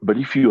But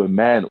if you're a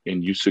man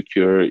and you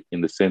secure in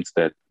the sense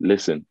that,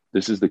 listen,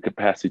 this is the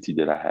capacity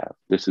that I have.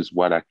 This is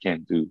what I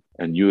can do.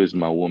 And you as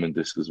my woman,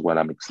 this is what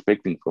I'm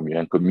expecting from you.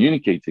 And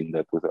communicating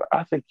that with her,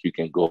 I think you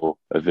can go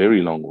a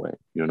very long way.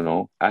 You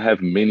know, I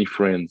have many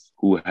friends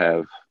who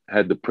have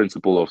had the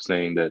principle of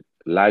saying that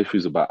life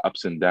is about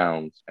ups and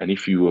downs. And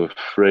if you are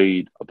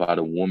afraid about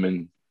a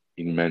woman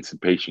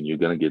emancipation, you're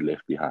going to get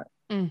left behind.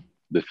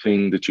 The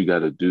thing that you got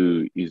to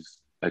do is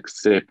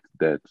accept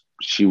that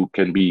she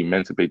can be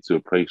emancipated to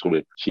a place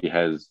where she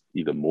has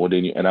either more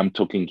than you. And I'm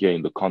talking here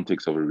in the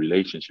context of a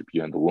relationship,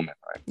 you and the woman,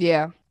 right?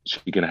 Yeah.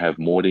 She can have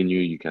more than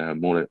you can have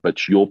more,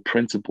 but your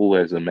principle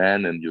as a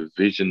man and your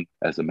vision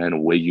as a man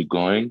of where you're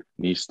going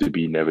needs to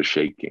be never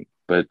shaking.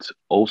 But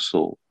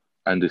also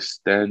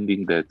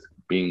understanding that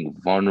being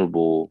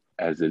vulnerable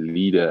as a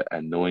leader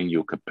and knowing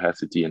your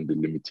capacity and the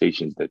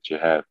limitations that you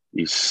have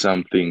is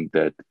something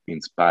that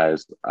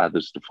inspires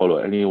others to follow.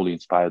 And it will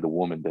inspire the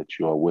woman that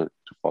you are with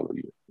to follow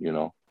you, you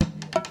know?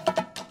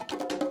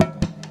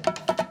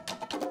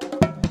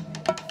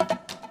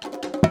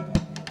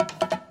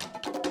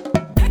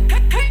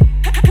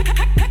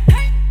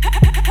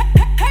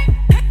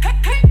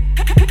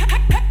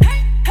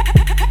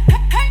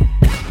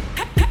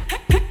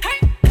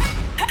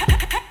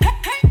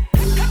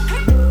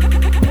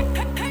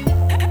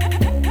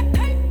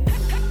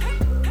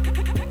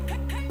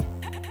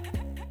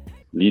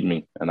 Lead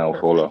me and I'll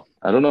follow.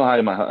 I don't know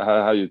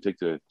how you take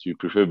to it. Do you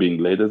prefer being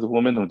led as a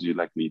woman or do you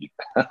like leading?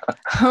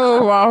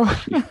 Oh, wow.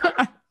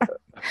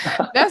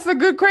 That's a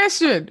good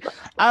question.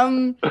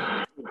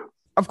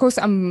 Of course,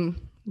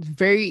 I'm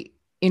very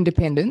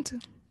independent,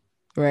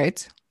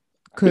 right?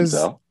 Because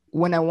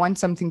when I want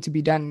something to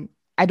be done,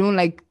 I don't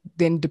like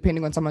then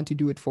depending on someone to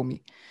do it for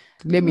me.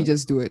 Let me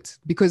just do it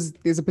because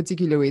there's a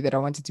particular way that I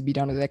want it to be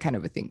done or that kind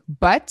of a thing.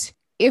 But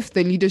if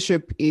the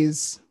leadership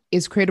is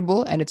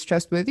credible and it's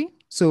trustworthy,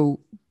 so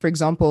for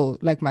example,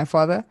 like my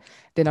father,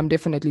 then I'm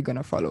definitely going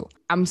to follow.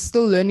 I'm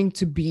still learning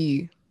to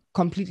be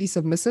completely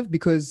submissive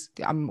because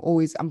I'm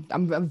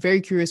a very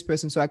curious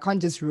person. So I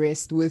can't just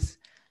rest with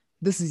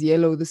this is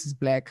yellow, this is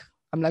black.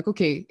 I'm like,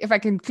 okay, if I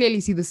can clearly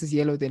see this is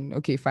yellow, then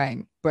okay,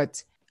 fine.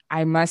 But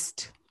I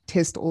must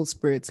test all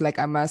spirits. Like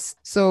I must.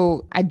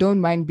 So I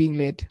don't mind being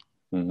led.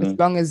 As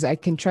long as I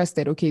can trust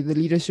that, okay, the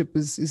leadership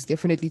is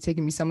definitely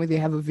taking me somewhere. They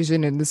have a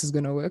vision and this is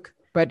going to work.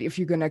 But if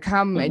you're going to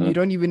come and you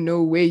don't even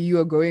know where you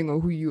are going or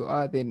who you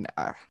are, then...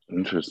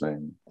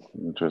 Interesting.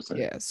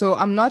 Yeah, so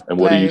I'm not... And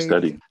what are you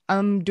studying?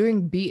 I'm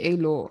doing BA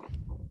Law.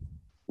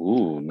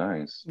 Ooh,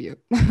 nice. Yeah.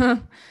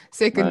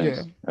 Second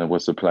year. And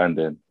what's the plan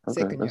then?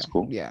 Okay, Second that's year.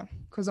 cool. Yeah,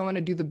 because I want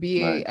to do the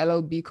BA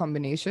LLB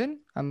combination.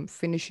 I'm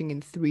finishing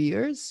in 3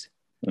 years.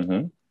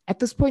 At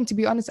this point, to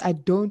be honest, I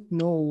don't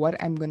know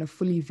what I'm going to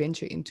fully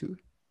venture into.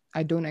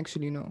 I don't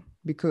actually know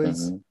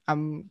because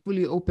I'm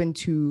fully open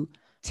to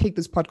take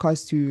this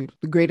podcast to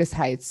the greatest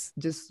heights,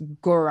 just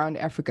go around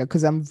Africa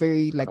because I'm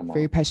very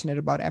passionate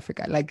about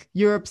Africa. Like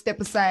Europe, step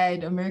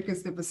aside, America,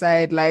 step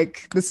aside.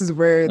 Like this is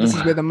where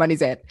the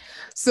money's at.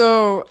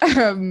 So I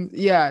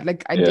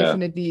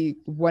definitely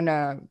want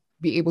to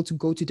be able to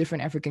go to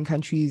different African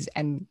countries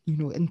and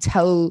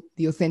tell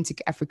the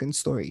authentic African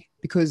story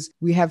because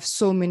we have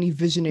so many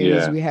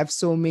visionaries, we have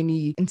so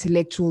many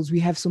intellectuals, we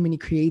have so many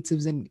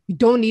creatives, and we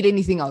don't need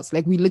anything else.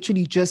 Like we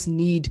literally just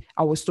need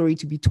our story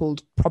to be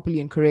told properly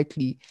and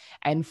correctly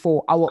and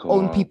for our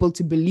own people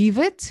to believe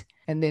it.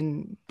 And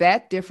then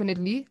that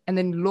definitely, and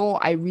then law,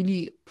 I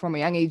really, from a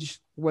young age,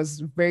 was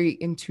very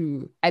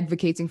into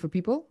advocating for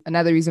people.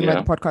 Another reason why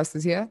the podcast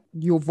is here.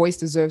 Your voice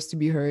deserves to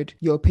be heard.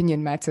 Your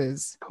opinion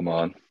matters. Come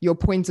on. Your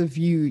point of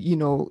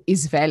view,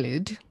 is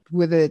valid,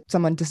 whether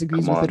someone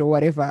disagrees with it or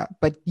whatever.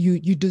 But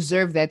you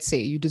deserve that say.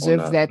 You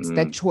deserve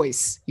that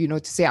choice,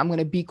 to say, I'm going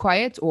to be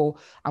quiet or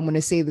I'm going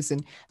to say this.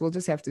 And we'll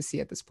just have to see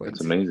at this point.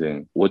 That's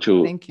amazing. What's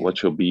your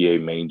BA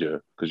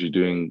major? Because you're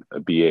doing a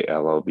BA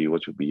LLB.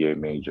 What's your BA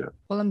major?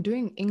 Well, I'm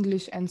doing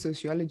English and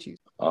sociology.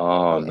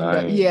 Oh,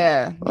 nice.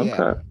 Yeah.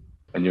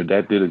 And your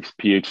dad did a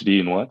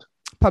PhD in what?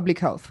 Public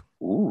health.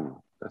 Ooh,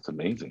 that's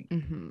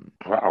amazing.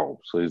 Wow.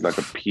 So he's like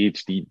a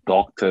PhD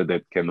doctor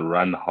that can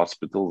run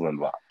hospitals and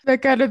what?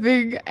 That kind of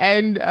thing.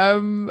 And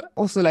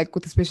also like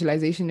with a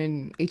specialization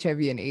in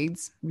HIV and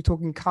AIDS. We're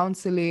talking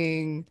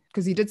counseling,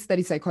 because he did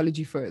study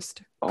psychology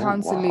first.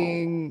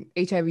 Counseling,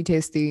 HIV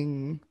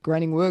testing,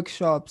 running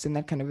workshops and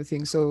that kind of a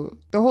thing. So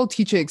the whole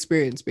teacher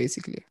experience,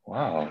 basically.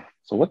 Wow.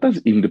 So what does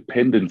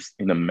independence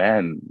in a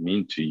man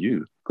mean to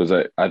you?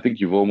 Because I think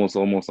you've almost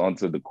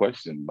answered the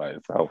question by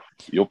itself.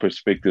 Your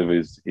perspective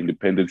is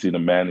independence in a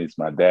man is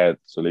my dad.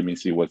 So let me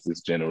see what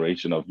this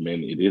generation of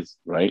men it is,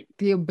 right?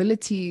 The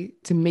ability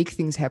to make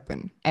things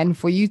happen. And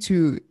for you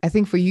to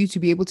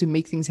be able to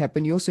make things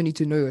happen, you also need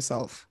to know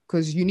yourself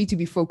because you need to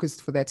be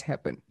focused for that to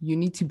happen. You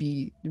need to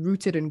be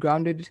rooted and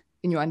grounded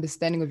in your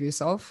understanding of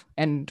yourself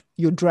and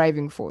your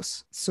driving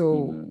force.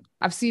 So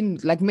I've seen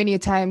like many a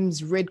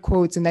times read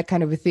quotes and that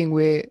kind of a thing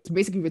where it's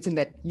basically written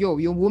that, your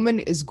woman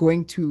is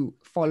going to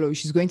follow,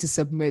 she's going to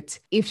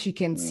submit if she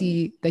can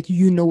see that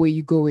you know where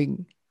you're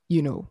going,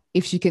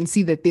 if she can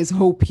see that there's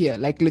hope here,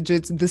 like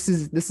legit, this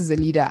is a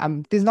leader,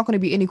 there's not going to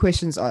be any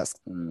questions asked.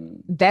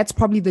 That's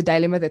probably the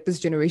dilemma that this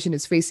generation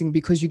is facing,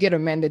 because you get a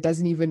man that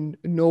doesn't even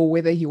know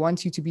whether he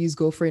wants you to be his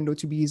girlfriend or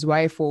to be his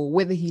wife, or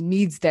whether he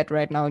needs that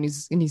right now in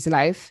his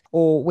life,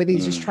 or whether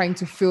he's just trying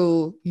to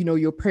fill,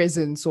 your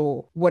presence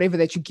or whatever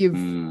that you give.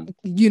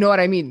 You know what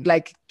I mean?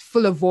 Like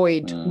fill a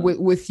void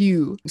with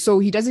you. So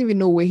he doesn't even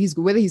know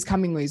whether he's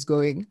coming or he's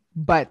going,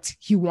 but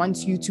he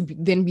wants you to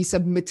then be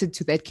submitted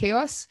to that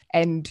chaos.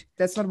 And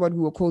that's not what we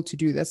were called to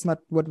do. That's not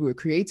what we were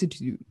created to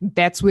do.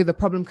 That's where the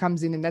problem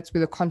comes in. And that's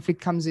where the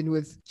conflict comes in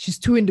with, she's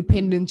too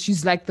independent.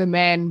 She's like the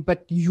man,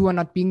 but you are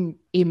not being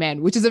a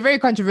man, which is a very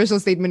controversial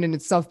statement in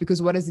itself,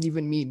 because what does it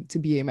even mean to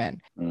be a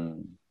man?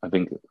 I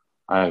think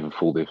I have a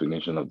full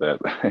definition of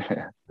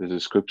that. There's a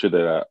scripture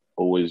that I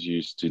always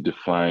use to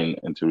define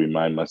and to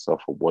remind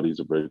myself of what is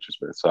a virtuous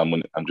man. So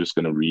I'm just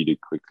going to read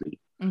it quickly.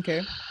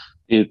 Okay.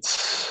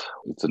 It's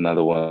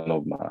another one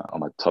of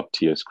my top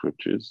tier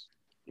scriptures.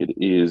 It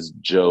is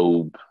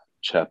Job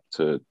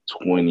chapter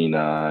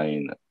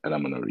 29, and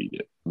I'm going to read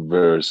it.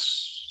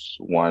 Verse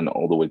 1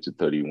 all the way to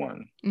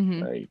 31.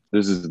 Right?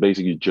 This is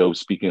basically Job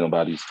speaking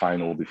about his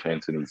final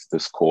defense and his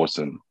discourse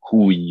and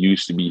who he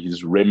used to be.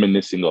 He's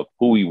reminiscing of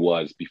who he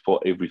was before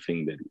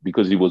everything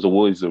because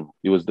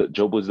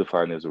Job was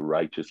defined as a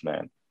righteous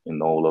man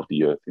in all of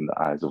the earth in the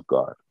eyes of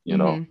God,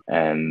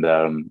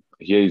 and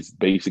here he's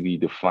basically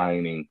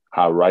defining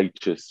how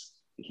righteous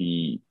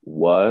he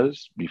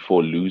was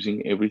before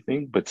losing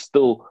everything, but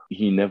still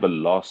he never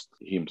lost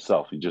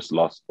himself. He just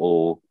lost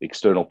all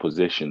external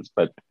possessions,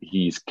 but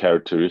his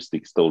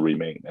characteristics still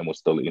remain and was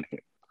still in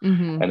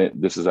him. And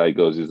this is how it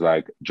goes. It's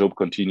like Job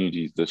continued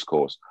his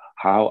discourse.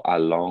 How I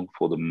long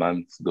for the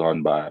months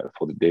gone by,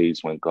 for the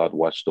days when God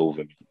watched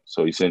over me.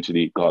 So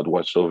essentially, God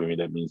watched over me.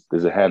 That means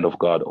there's a hand of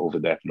God over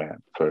that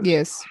man first.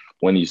 Yes.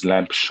 When his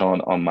lamp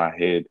shone on my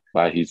head,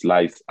 by his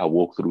lights I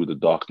walked through the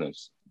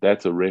darkness.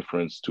 That's a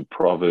reference to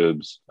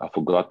Proverbs. I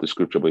forgot the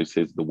scripture, but it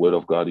says the word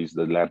of God is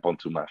the lamp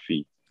unto my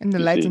feet. And the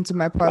light unto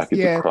my path.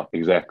 Yeah.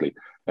 Exactly.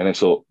 And then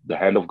so the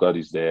hand of God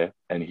is there,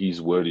 and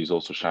his word is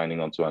also shining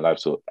onto my life.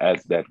 So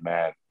as that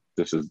man,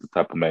 this is the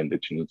type of man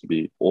that you need to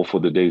be. Or for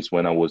the days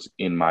when I was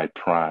in my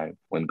prime,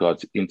 when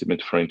God's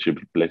intimate friendship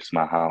blessed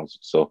my house.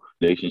 So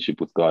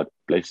relationship with God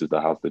blesses the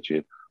house that you're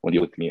in. When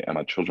you're with me and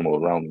my children were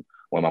around me,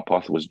 when my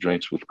path was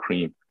drenched with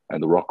cream,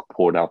 and the rock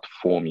poured out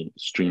for me a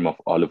stream of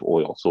olive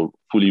oil. So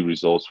fully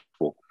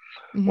resourceful.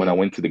 When I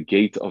went to the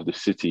gate of the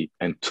city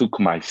and took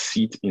my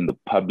seat in the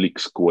public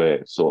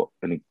square. So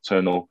an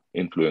eternal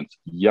influence.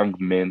 Young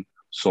men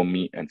saw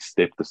me and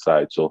stepped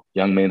aside. So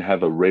young men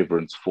have a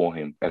reverence for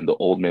him, and the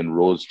old men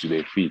rose to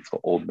their feet. So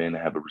old men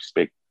have a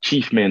respect.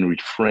 Chief men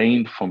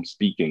refrained from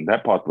speaking.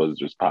 That part was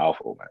just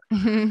powerful,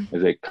 man.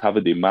 As they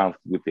covered their mouth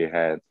with their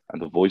hands,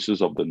 and the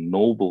voices of the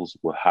nobles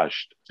were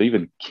hushed. So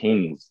even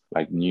kings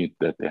knew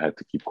that they had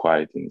to keep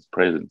quiet in his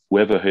presence.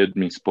 Whoever heard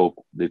me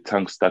spoke, their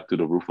tongue stuck to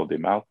the roof of their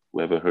mouth.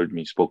 Whoever heard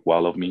me spoke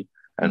well of me,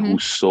 and who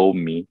saw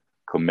me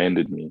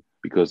commended me,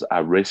 because I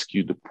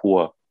rescued the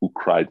poor who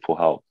cried for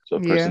help. So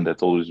a person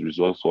that's always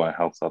resourceful and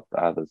helps out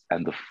others,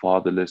 and the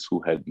fatherless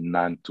who had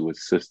none to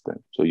assist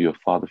them. So you're a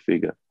father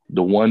figure.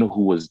 The one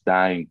who was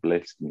dying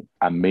blessed me.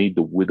 I made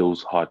the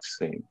widow's heart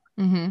sing.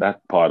 That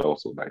part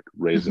also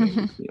resonates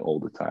with me all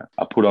the time.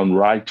 I put on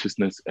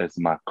righteousness as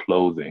my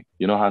clothing.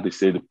 You know how they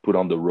say to put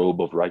on the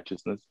robe of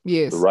righteousness?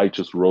 Yes. The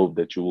righteous robe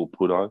that you will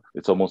put on.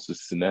 It's almost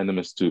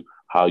synonymous to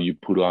how you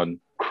put on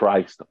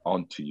Christ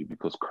onto you,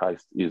 because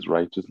Christ is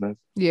righteousness.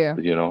 Yeah.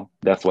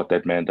 That's what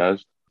that man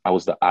does. I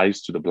was the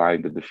eyes to the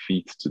blind and the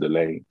feet to the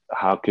lame.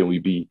 How can we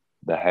be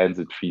the hands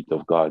and feet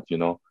of God,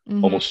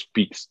 almost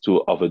speaks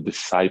of a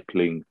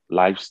discipling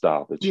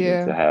lifestyle that you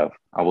need to have.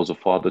 I was a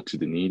father to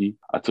the needy.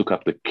 I took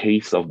up the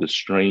case of the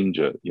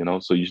stranger,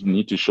 so you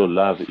need to show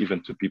love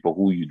even to people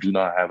who you do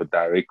not have a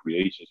direct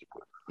relationship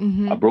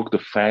with. I broke the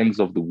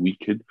fangs of the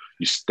wicked.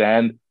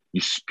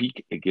 You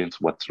speak against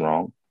what's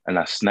wrong. And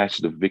I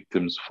snatched the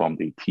victims from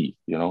their teeth,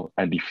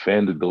 and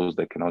defended those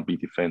that cannot be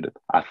defended.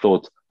 I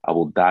thought, I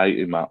will die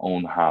in my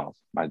own house.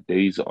 My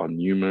days are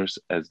numerous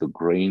as the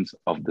grains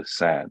of the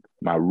sand.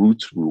 My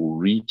roots will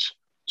reach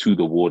to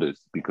the waters,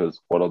 because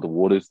what are the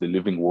waters? The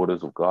living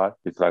waters of God.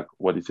 It's like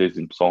what it says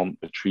in Psalm,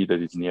 a tree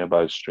that is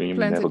nearby a stream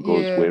never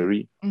goes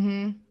weary.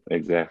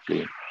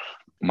 Exactly.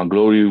 My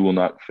glory will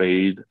not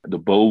fade. The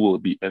bow will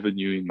be ever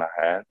new in my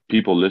hand.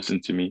 People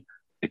listen to me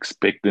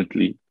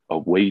expectantly,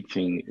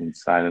 awaiting in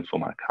silence for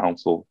my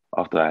counsel.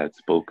 After I had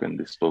spoken,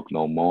 they spoke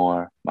no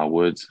more. My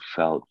words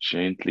fell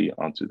gently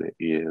onto their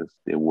ears.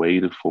 They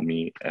waited for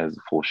me as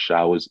for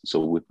showers, so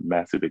with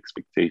massive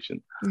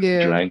expectation.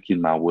 Drank in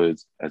my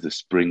words as a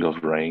spring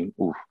of rain.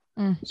 Oof.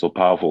 So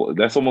powerful.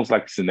 That's almost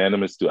like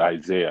synonymous to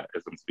Isaiah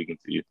as I'm speaking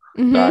to you.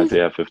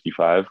 Isaiah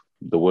 55.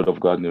 The word of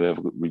God never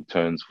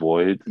returns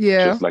void.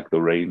 Just like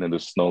the rain and the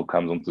snow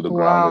comes onto the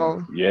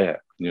ground.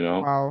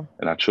 Wow.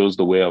 And I chose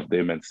the way of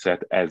them and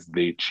sat as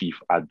their chief.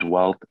 I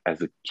dwelt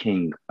as a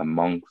king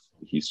amongst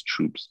his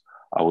troops.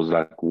 I was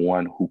like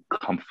one who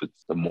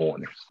comforts the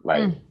mourners.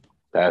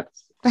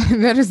 That's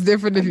That is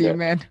definitely a that,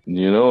 man.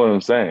 you know what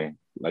I'm saying?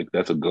 Like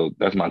that's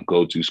my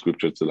go-to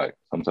scripture to like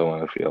sometimes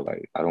when I feel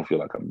like I don't feel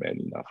like I'm man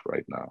enough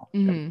right now.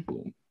 And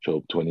boom,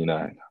 Job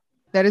 29.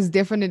 That is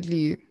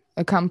definitely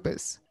a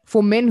compass.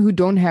 For men who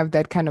don't have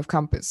that kind of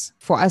compass,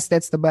 for us,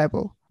 that's the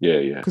Bible.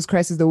 Yeah. Because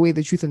Christ is the way,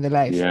 the truth, and the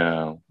life.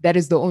 Yeah. That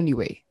is the only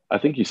way. I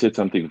think you said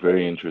something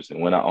very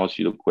interesting. When I asked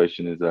you the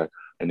question, is that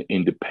an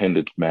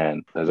independent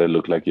man, does that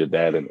look like your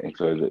dad? And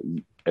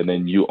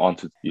then you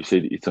answered, you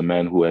said it's a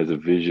man who has a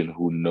vision,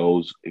 who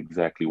knows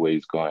exactly where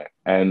he's going.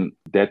 And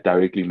that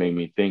directly made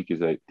me think is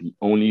that the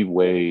only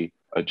way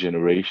a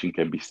generation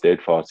can be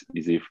steadfast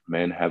is if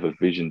men have a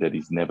vision that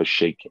is never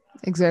shaken.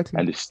 Exactly.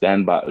 And they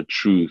stand by a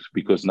truth,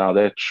 because now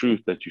that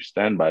truth that you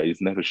stand by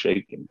is never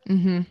shaken.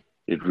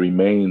 It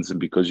remains, and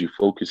because you're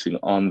focusing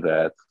on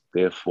that,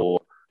 therefore,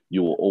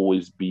 you will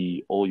always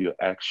be, all your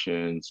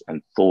actions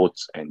and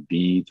thoughts and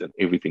deeds and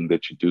everything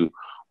that you do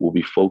will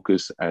be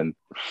focused and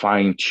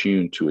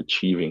fine-tuned to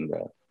achieving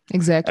that.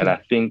 Exactly. And I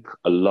think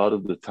a lot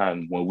of the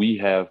time when we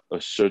have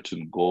a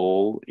certain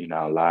goal in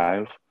our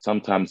life,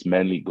 sometimes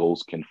manly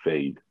goals can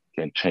fade,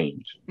 can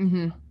change.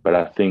 But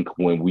I think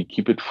when we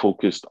keep it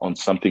focused on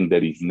something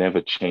that is never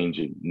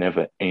changing,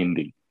 never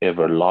ending,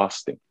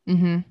 everlasting,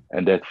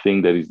 and that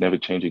thing that is never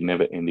changing,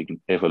 never ending,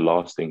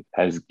 everlasting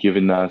has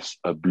given us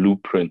a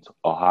blueprint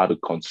of how to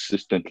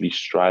consistently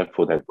strive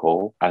for that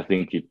goal, I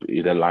think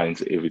it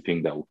aligns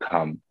everything that will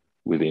come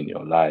within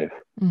your life.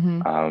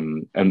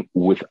 And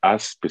with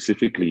us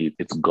specifically,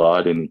 it's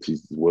God and it's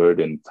His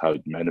word and it's how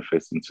it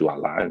manifests into our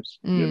lives,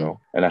 you know.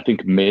 And I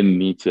think men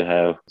need to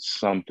have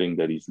something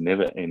that is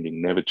never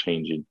ending, never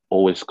changing,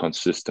 always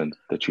consistent,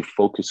 that you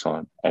focus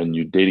on and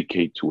you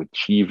dedicate to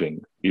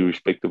achieving,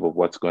 irrespective of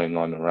what's going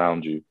on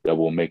around you, that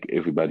will make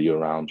everybody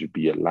around you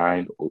be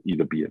aligned or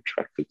either be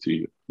attracted to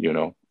you, you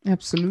know.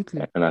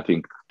 Absolutely. And I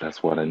think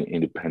that's what an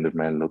independent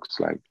man looks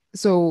like.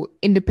 So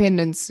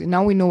independence,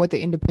 now we know what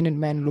the independent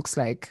man looks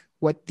like,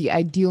 what the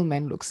ideal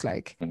man looks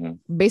like.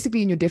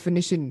 Basically, in your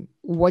definition,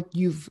 what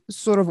you've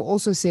sort of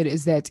also said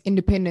is that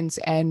independence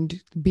and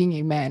being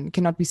a man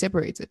cannot be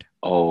separated.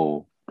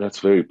 Oh, that's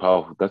very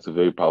powerful. That's a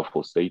very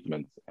powerful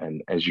statement.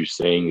 And as you're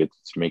saying it,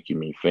 it's making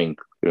me think.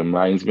 It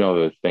reminds me of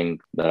a thing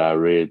that I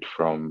read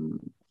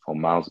from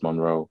Miles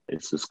Monroe.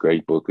 It's this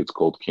great book. It's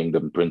called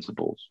Kingdom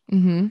Principles.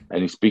 And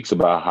he speaks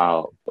about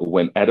how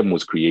when Adam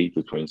was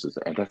created, for instance,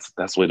 and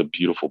that's where the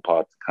beautiful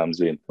part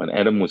comes in. When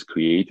Adam was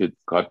created,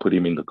 God put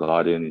him in the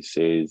garden. He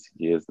says,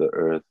 here's the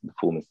earth, the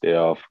fullness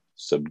thereof,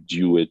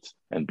 subdue it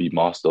and be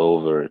master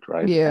over it,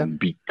 right? Yeah. And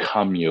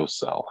become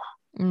yourself.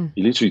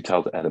 He literally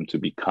tells Adam to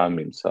become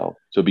himself.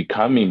 So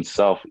become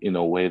himself in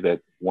a way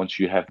that once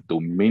you have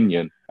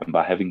dominion, and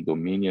by having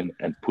dominion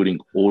and putting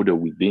order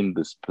within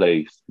this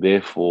place,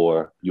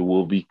 therefore you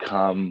will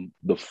become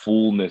the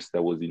fullness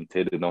that was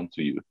intended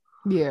unto you.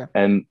 Yeah.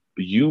 And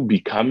you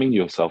becoming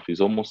yourself is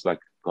almost like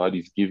God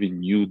is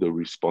giving you the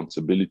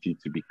responsibility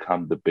to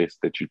become the best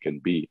that you can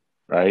be.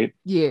 Right?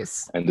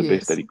 Yes. And the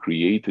best that He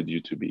created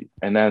you to be.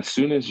 And as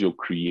soon as your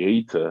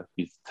creator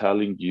is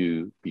telling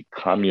you,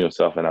 become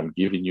yourself, and I'm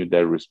giving you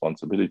that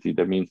responsibility,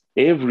 that means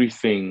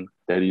everything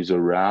that is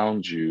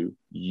around you,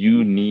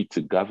 you need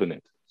to govern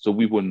it. So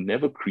we were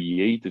never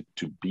created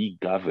to be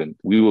governed.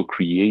 We were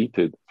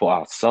created for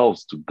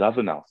ourselves to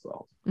govern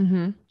ourselves.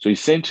 So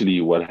essentially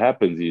what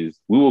happens is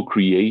we were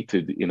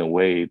created in a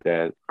way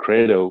that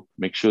credo,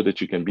 make sure that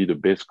you can be the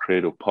best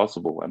credo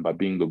possible. And by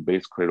being the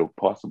best credo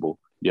possible,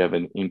 you have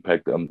an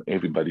impact on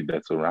everybody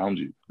that's around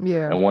you.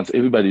 Yeah. And once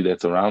everybody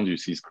that's around you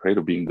sees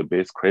credo being the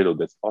best credo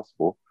that's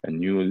possible,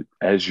 and you,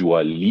 as you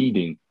are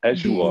leading,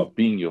 as you are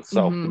being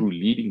yourself through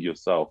leading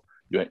yourself,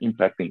 you are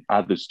impacting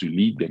others to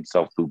lead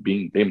themselves through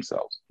being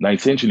themselves. Now,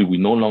 essentially, we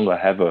no longer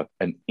have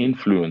an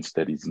influence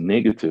that is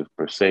negative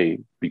per se,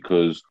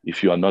 because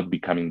if you are not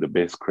becoming the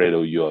best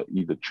credo, you are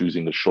either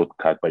choosing a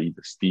shortcut by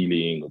either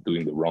stealing or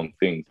doing the wrong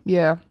things.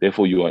 Yeah.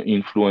 Therefore, you are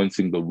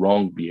influencing the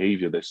wrong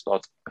behavior that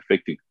starts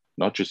affecting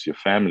not just your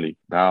family,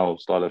 now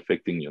start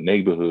affecting your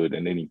neighborhood,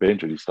 and then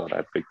eventually start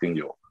affecting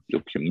your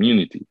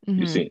community,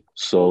 you see.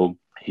 So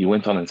he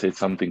went on and said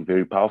something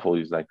very powerful.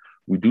 He's like,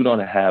 we do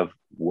not have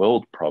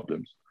world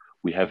problems.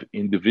 We have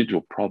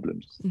individual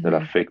problems that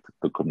affect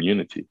the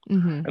community.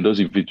 And those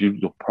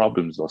individual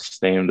problems are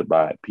stemmed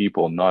by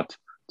people not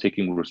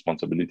taking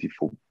responsibility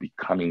for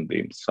becoming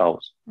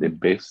themselves, their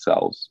best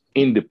selves,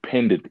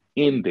 independent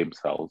in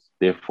themselves,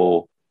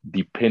 therefore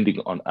depending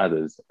on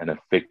others and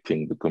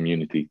affecting the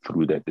community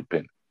through that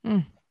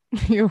dependence.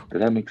 Did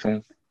that make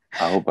sense?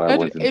 I hope I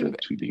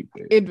wasn't too deep.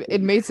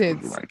 It made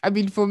sense. I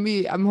mean, for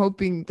me, I'm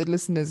hoping the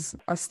listeners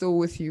are still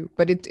with you,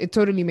 but it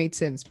totally made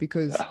sense,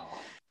 because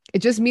it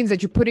just means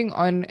that you're putting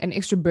on an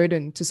extra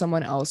burden to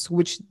someone else,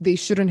 which they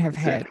shouldn't have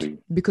had,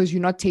 because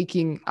you're not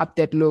taking up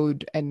that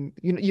load, and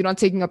you're not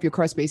taking up your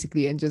cross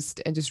basically, and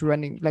just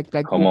running like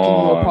Come walking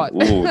on. your path.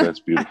 Oh, that's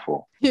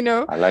beautiful. You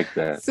know, I like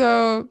that.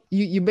 So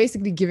you're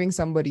basically giving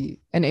somebody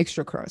an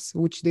extra cross,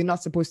 which they're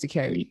not supposed to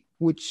carry,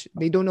 which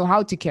they don't know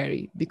how to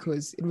carry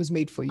because it was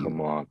made for you.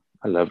 Come on.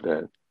 I love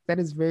that. That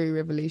is very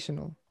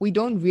revelational. We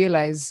don't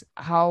realize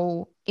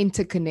how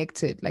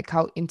interconnected, like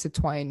how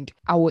intertwined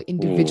our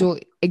individual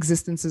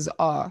existences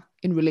are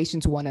in relation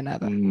to one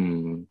another.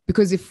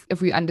 Because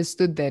if we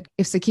understood that,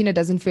 if Sakina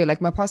doesn't fail,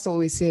 like my pastor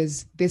always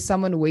says, there's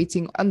someone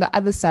waiting on the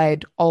other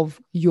side of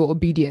your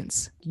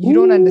obedience. You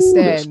don't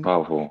understand. That's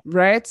powerful.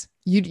 Right?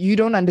 You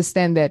don't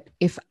understand that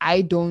if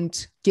I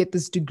don't get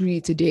this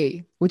degree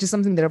today, which is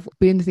something that I've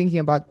been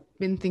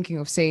thinking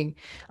of saying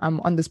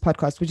on this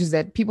podcast, which is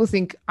that people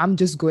think I'm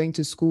just going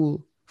to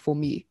school for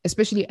me,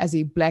 especially as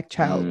a Black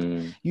child.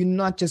 You're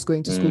not just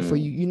going to school for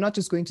you. You're not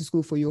just going to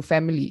school for your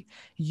family.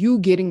 You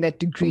getting that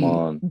degree,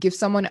 give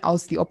someone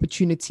else the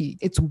opportunity.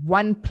 It's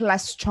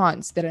 1+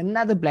 chance that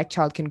another Black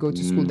child can go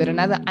to school, that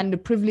another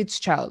underprivileged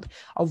child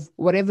of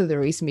whatever the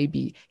race may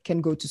be can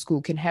go to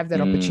school, can have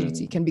that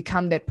opportunity, can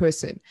become that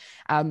person,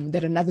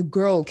 that another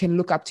girl can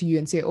look up to you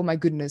and say, oh my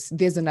goodness,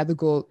 there's another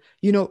girl,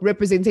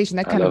 representation,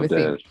 that kind of a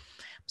thing.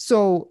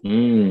 So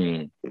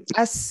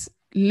us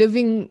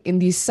living in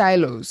these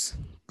silos,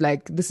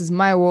 like this is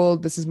my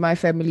world, this is my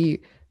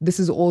family,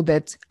 this is all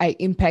that I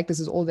impact, this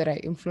is all that I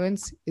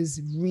influence,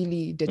 is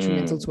really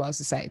detrimental to our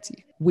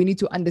society. We need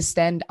to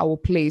understand our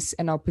place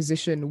and our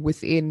position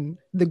within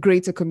the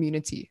greater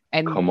community.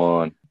 And come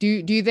on, do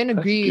you then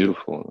agree? That's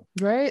beautiful,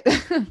 right?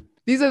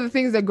 These are the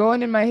things that go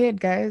on in my head,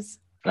 guys.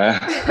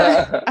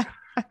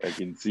 I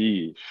can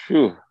see.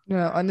 Phew.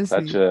 No, honestly.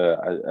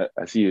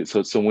 I see it.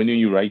 So when are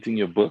you writing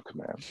your book,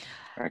 man?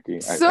 I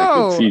can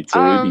see it's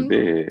already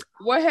there.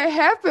 What had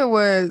happened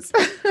was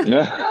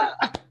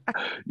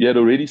you had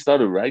already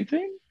started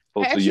writing?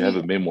 So you have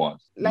a memoir.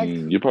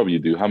 You probably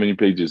do. How many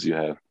pages you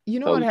have? You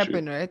know what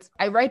happened, right?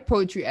 I write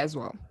poetry as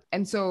well.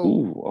 And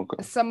so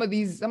some of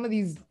these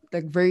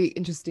like very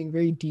interesting,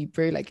 very deep,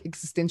 very like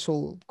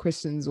existential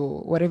questions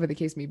or whatever the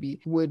case may be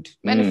would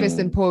manifest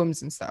in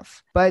poems and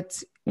stuff.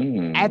 But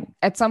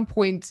at some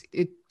point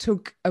it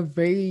took a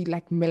very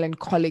like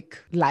melancholic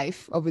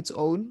life of its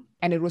own,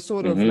 and it was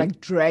sort of like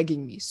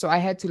dragging me. So I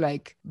had to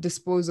like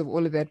dispose of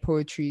all of that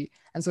poetry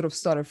and sort of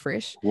start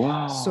afresh.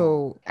 Wow.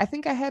 So I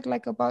think I had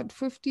like about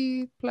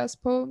 50+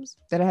 poems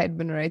that I had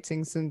been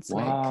writing since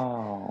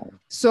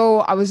so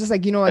I was just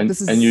like, you know what,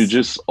 and you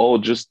just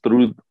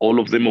threw all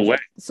of them away.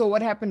 So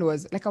what happened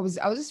was like I was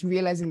just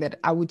realizing that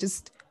I would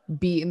just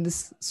be in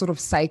this sort of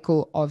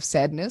cycle of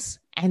sadness.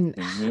 And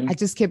I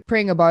just kept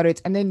praying about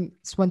it. And then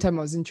one time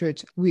I was in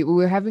church, we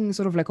were having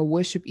sort of like a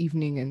worship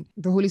evening, and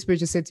the Holy Spirit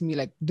just said to me,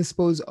 like,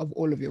 dispose of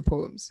all of your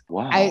poems.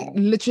 Wow. I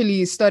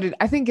literally started,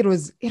 I think it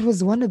was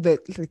one of the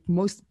like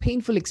most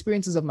painful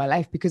experiences of my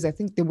life, because I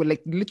think there were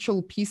like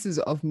literal pieces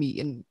of me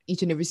in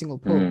each and every single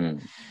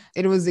poem.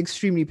 It was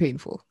extremely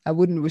painful. I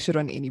wouldn't wish it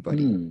on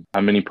anybody.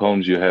 How many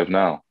poems you have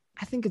now?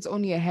 I think it's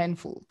only a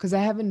handful, because I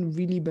haven't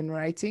really been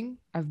writing.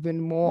 I've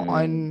been more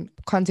on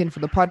content for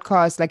the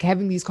podcast, like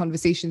having these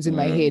conversations in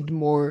my head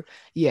more.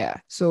 Yeah.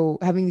 So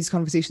having these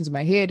conversations in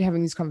my head,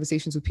 having these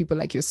conversations with people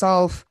like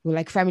yourself, or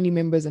like family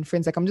members and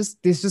friends. Like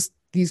there's just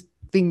these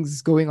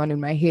things going on in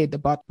my head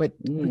about, but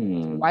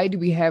why do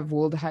we have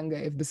world hunger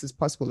if this is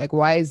possible? Like,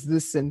 why is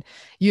this? And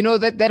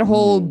that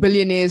whole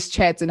billionaires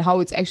chat, and how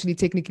it's actually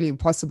technically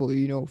impossible,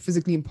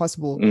 physically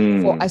impossible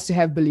for us to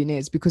have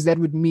billionaires, because that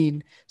would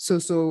mean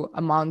so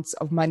amounts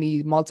of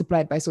money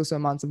multiplied by so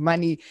amounts of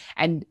money.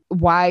 And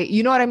why,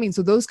 you know what I mean?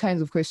 So those kinds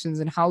of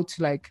questions, and how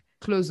to like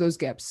close those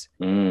gaps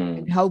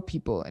and help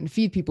people and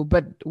feed people.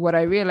 But what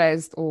I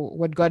realized, or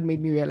what God made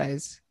me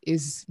realize,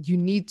 is you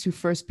need to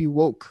first be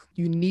woke.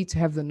 You need to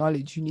have the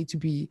knowledge. You need to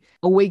be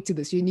awake to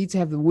this. You need to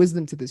have the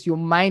wisdom to this. Your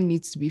mind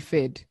needs to be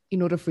fed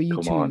in order for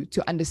you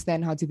to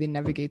understand how to then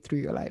navigate through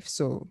your life.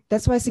 So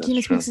that's why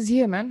Sakina Speaks is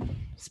here, man.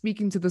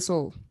 Speaking to the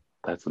soul.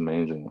 That's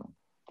amazing.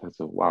 That's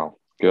wow.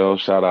 Girl,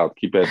 shout out.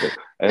 Keep at it.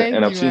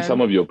 And I've seen some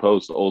of your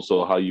posts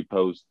also, how you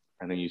post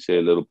and then you say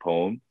a little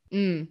poem.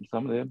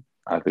 Some of them,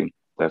 I think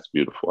that's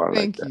beautiful.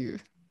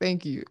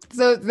 Thank you.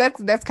 So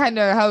that's kind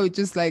of how it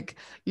just like,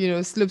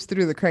 slips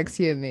through the cracks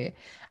here and there.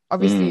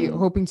 Obviously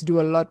hoping to do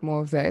a lot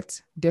more of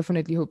that.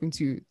 Definitely hoping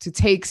to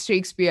take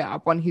Shakespeare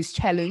up on his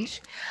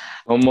challenge.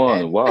 Come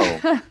on,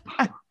 wow.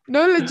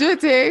 No,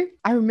 legit, eh?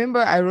 I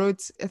remember I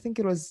wrote, I think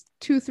it was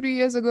 2-3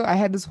 years ago, I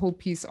had this whole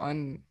piece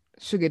on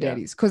sugar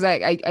daddies, because I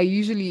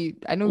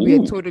know we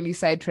are totally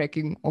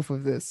sidetracking off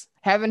of this.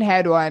 Haven't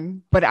had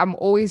one, but I'm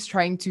always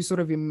trying to sort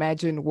of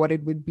imagine what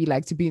it would be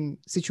like to be in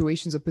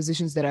situations or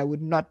positions that I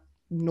would not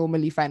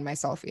normally find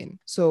myself in.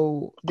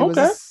 So there was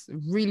this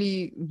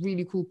really,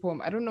 really cool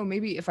poem. I don't know,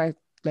 maybe if I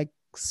like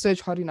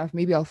search hard enough,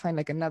 maybe I'll find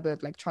like another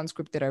like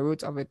transcript that I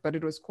wrote of it, but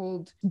it was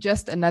called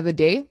Just Another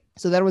Day.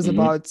 So that was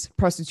about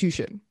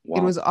prostitution.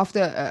 Wow. It was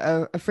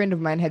after a friend of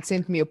mine had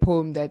sent me a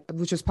poem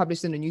which was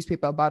published in a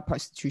newspaper about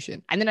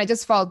prostitution. And then I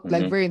just felt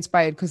like very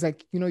inspired, because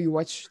like, you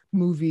watch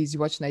movies,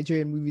 you watch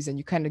Nigerian movies, and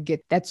you kind of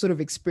get that sort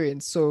of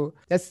experience. So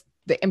that's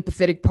the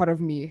empathetic part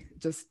of me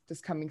just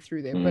coming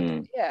through there.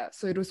 But yeah,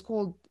 so it was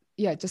called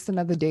Just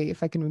Another Day,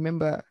 if I can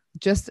remember.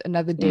 Just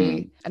another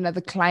day,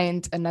 another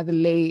client, another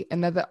lay,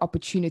 another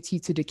opportunity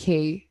to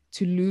decay,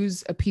 to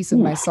lose a piece of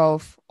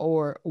myself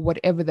or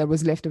whatever that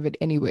was left of it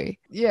anyway.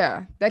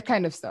 Yeah, that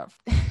kind of stuff.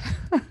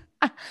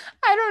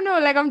 I don't know.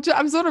 Like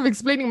I'm sort of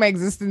explaining my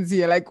existence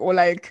here, like, or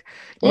like,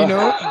 you know,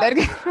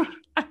 that.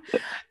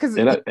 Because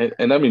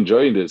and I'm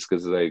enjoying this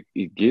because like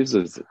it gives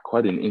us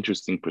quite an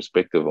interesting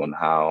perspective on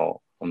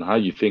how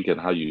you think and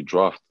how you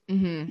draft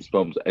these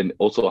poems, and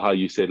also how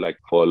you said like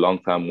for a long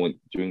time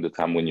during the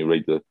time when you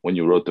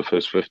wrote the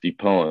first 50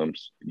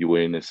 poems, you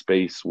were in a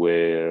space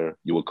where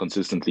you were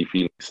consistently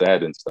feeling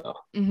sad and stuff.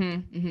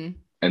 And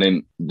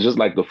then just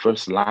like the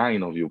first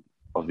line of your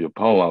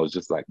poem, I was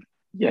just like,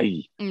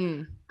 yay.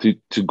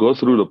 To go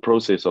through the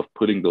process of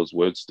putting those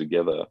words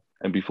together.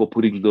 And before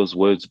putting those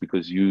words,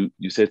 because you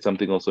said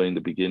something also in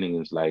the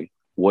beginning, is like,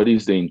 what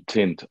is the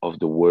intent of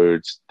the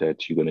words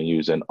that you're going to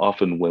use? And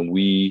often when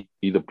we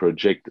either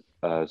project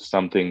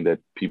something that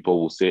people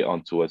will say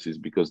onto us is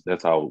because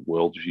that's our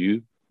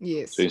worldview.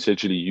 Yes. So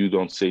essentially, you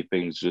don't say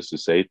things just to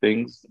say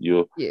things.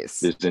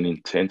 There's an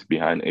intent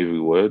behind every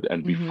word.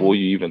 And before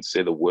you even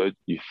say the word,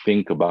 you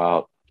think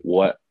about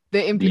what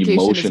the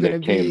implication is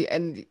going to be.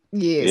 And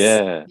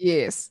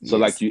yes. So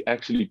like you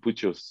actually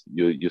put your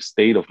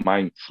state of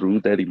mind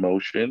through that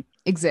emotion.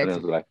 Exactly.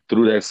 And like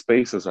through that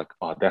space, it's like,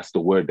 oh, that's the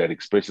word that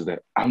expresses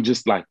that. I'm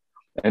just like,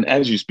 and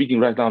as you're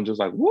speaking right now, I'm just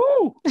like,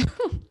 whoa,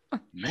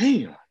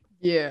 man.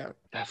 Yeah.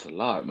 That's a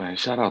lot, man.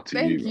 Shout out to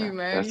you. you. Thank you,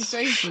 man.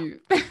 Thank you.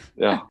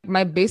 Yeah.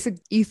 My basic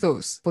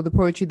ethos for the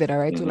poetry that I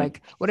write, or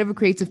like whatever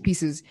creative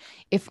pieces,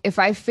 if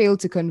I fail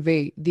to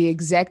convey the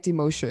exact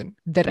emotion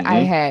that I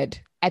had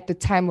at the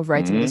time of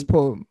writing this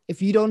poem,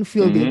 if you don't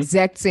feel the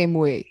exact same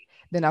way,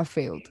 then I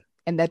failed.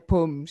 And that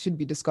poem should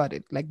be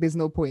discarded. Like there's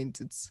no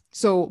point.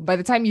 So by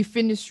the time you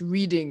finish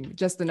reading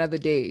Just Another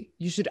Day,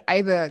 you should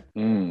either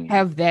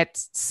have that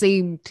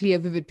same clear,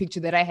 vivid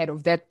picture that I had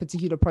of that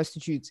particular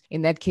prostitute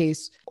in that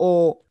case,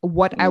 or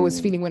what I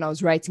was feeling when I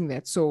was writing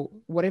that. So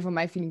whatever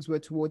my feelings were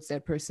towards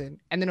that person.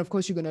 And then of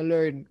course you're going to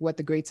learn what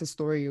the greater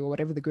story or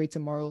whatever the greater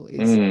moral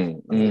is.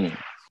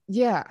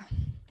 Yeah.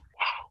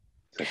 Wow.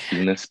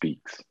 Sakina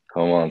speaks.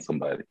 Come on,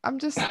 somebody. I'm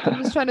just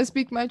trying to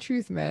speak my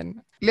truth,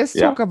 man. Let's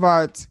talk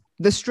about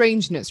the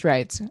strangeness,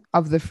 right,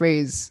 of the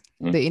phrase,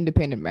 the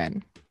independent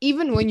man.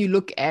 Even when you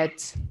look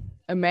at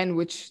a man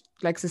which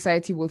like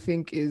society will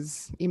think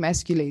is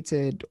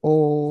emasculated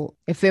or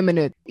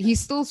effeminate, he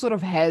still sort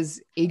of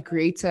has a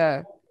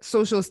greater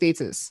social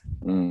status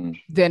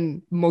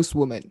than most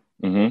women.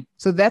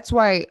 So that's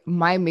why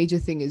my major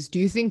thing is, do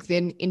you think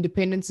then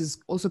independence is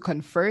also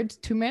conferred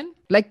to men?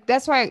 Like,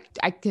 that's why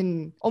I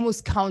can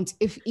almost count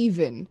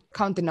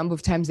the number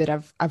of times that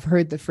I've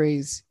heard the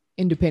phrase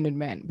independent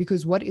man,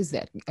 because what is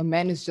that? A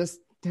man is just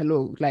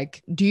hello.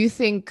 Like, do you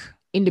think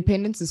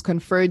independence is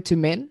conferred to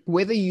men,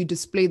 whether you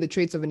display the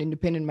traits of an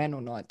independent man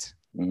or not?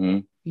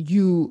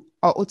 You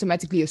are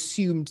automatically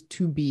assumed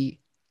to be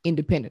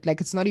independent. Like,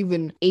 it's not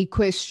even a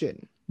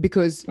question.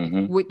 Because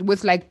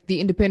with like the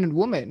independent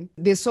woman,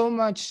 there's so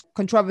much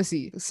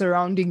controversy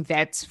surrounding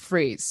that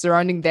phrase,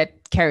 surrounding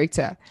that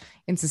character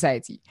in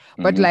society.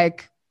 But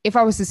like, if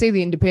I was to say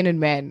the independent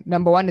man,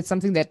 number one, it's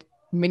something that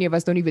many of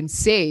us don't even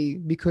say,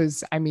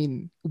 because I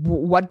mean,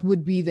 what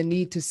would be the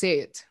need to say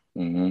it?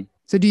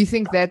 So do you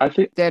think that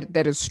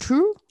that is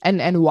true,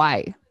 and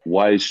why?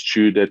 Why it's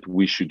true that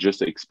we should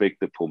just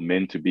expect it for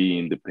men to be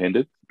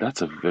independent?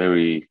 That's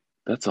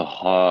a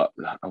hard,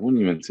 I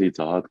wouldn't even say it's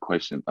a hard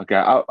question. Okay,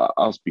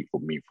 I'll speak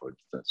for me, for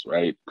instance,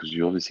 right? Because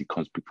you obviously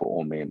can't speak for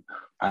all men.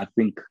 I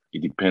think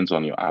it depends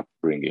on your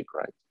upbringing,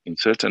 right? In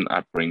certain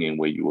upbringing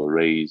where you were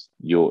raised,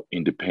 your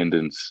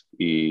independence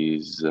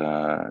is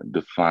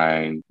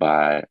defined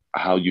by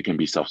how you can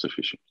be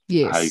self-sufficient.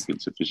 Yes. How you can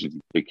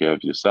sufficiently take care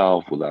of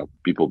yourself without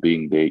people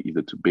being there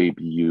either to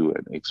baby you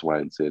and X, Y,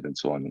 and Z, and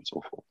so on and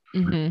so forth.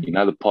 In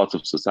other parts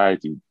of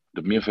society,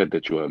 the mere fact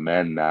that you're a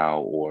man now,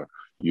 or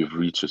you've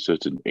reached a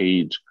certain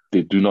age,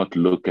 they do not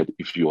look at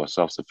if you are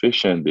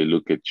self-sufficient. They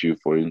look at you,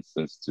 for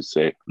instance, to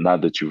say, now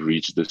that you've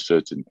reached a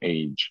certain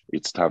age,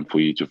 it's time for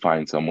you to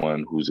find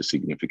someone who's a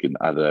significant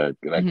other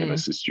that can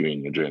assist you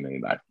in your journey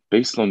in life.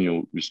 Based on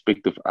your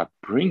respective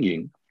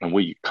upbringing and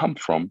where you come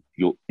from,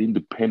 your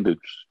independence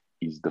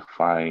is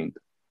defined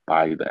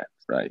by that,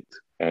 right?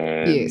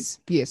 And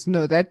yes.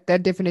 No, that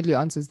definitely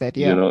answers that.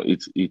 Yeah. You know,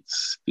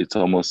 it's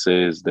almost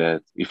says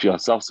that if you are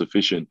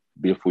self-sufficient,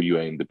 therefore you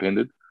are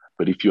independent.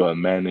 But if you're a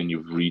man and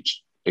you've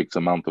reached X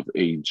amount of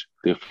age,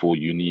 therefore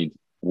you need,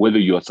 whether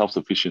you are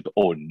self-sufficient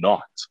or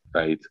not,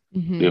 right?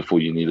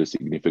 Therefore you need a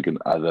significant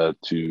other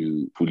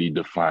to fully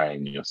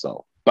define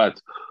yourself.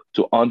 But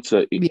to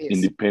answer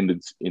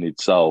independence in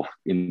itself,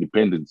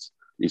 independence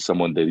is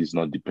someone that is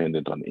not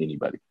dependent on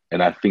anybody.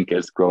 And I think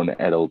as grown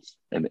adults,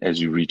 and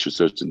as you reach a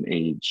certain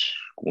age,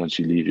 once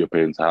you leave your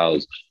parents'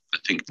 house, I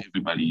think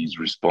everybody is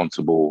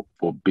responsible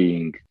for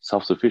being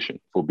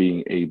self-sufficient, for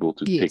being able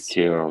to take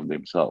care of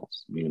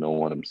themselves. You know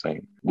what I'm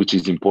saying? Which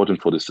is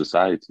important for the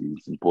society.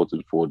 It's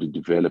important for the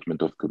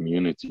development of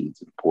community.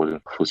 It's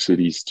important for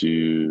cities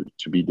to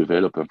be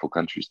developed and for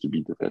countries to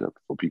be developed,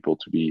 for people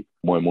to be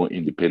more and more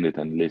independent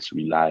and less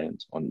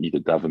reliant on either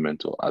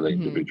government or other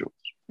individuals.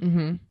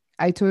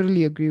 I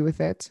totally agree with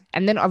that.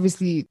 And then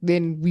obviously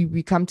then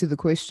we come to the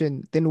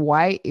question, then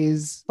why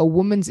is a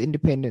woman's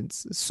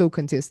independence so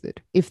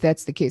contested? If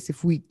that's the case,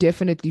 if we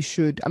definitely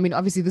should, I mean,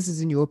 obviously this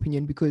is in your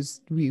opinion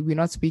because we're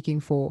not speaking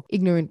for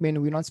ignorant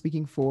men, we're not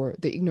speaking for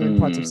the ignorant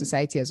parts of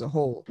society as a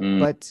whole.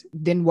 But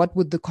then what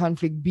would the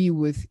conflict be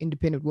with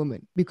independent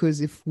women?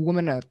 Because if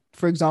women are,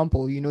 for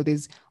example, you know,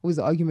 there's always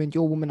the argument,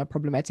 your women are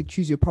problematic,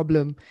 choose your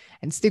problem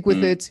and stick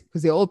with it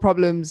because they're all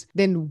problems.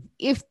 Then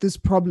if this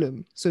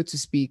problem, so to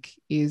speak,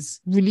 is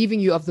relieving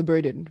you of the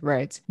burden,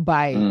 right?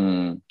 By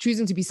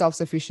choosing to be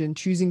self-sufficient,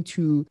 choosing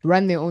to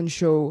run their own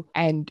show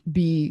and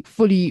be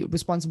fully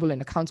responsible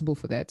and accountable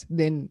for that,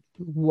 then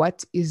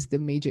what is the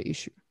major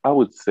issue? I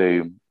would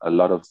say a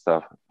lot of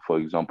stuff, for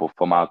example,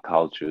 from our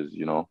cultures,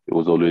 you know, it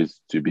was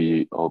always to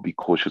be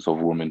cautious of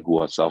women who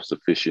are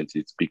self-sufficient.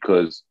 It's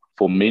because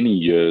for many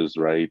years,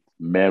 right,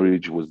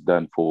 marriage was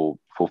done for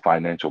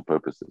financial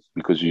purposes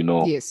because, you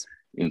know, yes,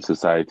 in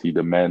society,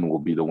 the man will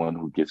be the one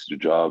who gets the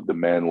job. The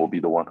man will be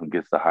the one who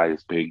gets the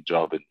highest paying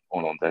job and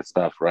all of that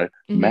stuff, right?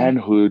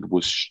 Manhood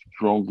was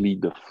strongly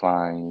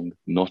defined,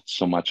 not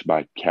so much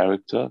by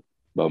character,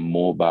 but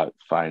more by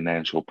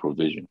financial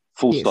provision.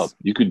 Full stop.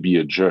 You could be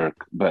a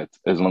jerk, but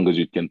as long as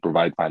you can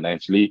provide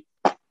financially,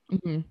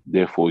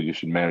 therefore you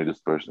should marry this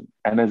person.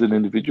 And as an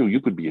individual,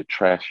 you could be a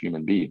trash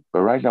human being.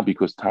 But right now,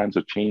 because times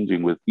are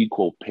changing with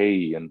equal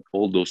pay and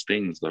all those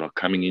things that are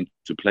coming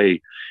into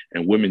play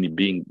and women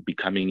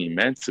becoming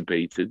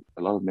emancipated,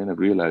 a lot of men have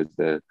realized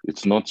that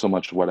it's not so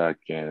much what I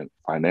can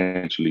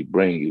financially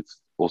bring,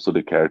 it's also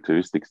the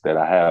characteristics that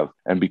I have.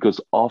 And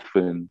because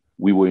often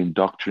we were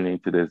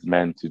indoctrinated as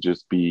men to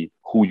just be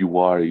who you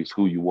are is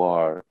who you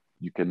are.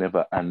 You can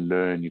never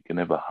unlearn, you can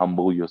never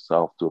humble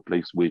yourself to a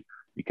place where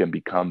you can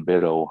become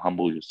better or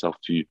humble yourself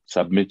to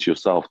submit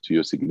yourself to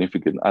your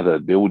significant other.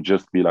 They would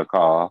just be like,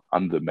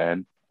 I'm the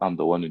man, I'm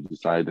the one who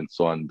decide and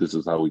so on. This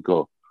is how we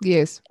go.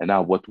 Yes. And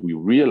now what we're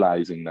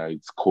realizing now,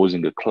 it's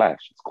causing a clash.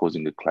 It's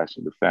causing a clash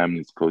in the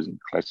family. It's causing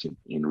a clash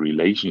in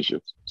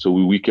relationships. So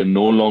we can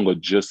no longer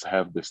just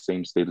have the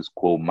same status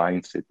quo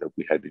mindset that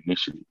we had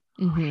initially.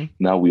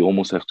 Now we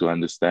almost have to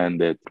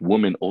understand that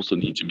women also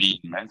need to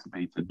be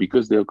emancipated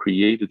because they are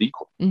created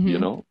equal. You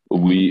know,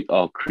 we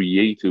are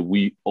created.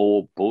 We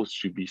all both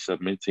should be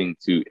submitting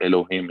to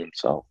Elohim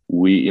himself.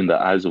 We, in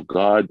the eyes of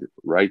God,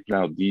 right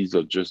now, these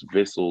are just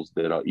vessels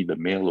that are either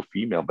male or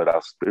female, but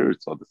our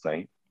spirits are the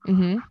same.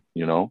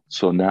 You know,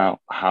 so now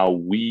how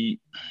we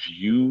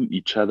view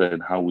each other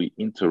and how we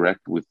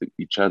interact with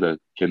each other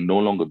can no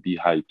longer be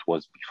how it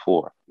was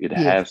before. It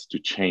has to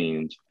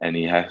change, and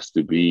it has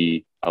to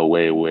be a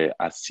way where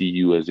I see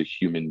you as a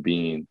human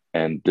being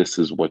and this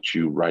is what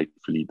you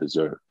rightfully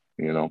deserve,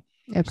 you know?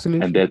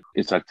 Absolutely. And that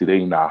it's like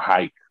today in our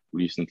hike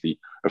recently,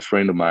 a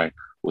friend of mine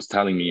was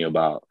telling me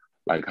about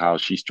like how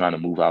she's trying to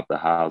move out the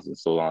house and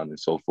so on and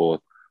so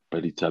forth,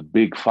 but it's a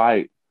big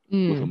fight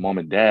with her mom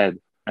and dad.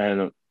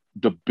 And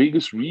the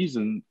biggest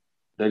reason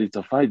that it's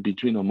a fight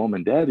between a mom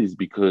and dad is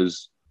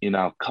because in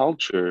our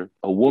culture,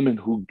 a woman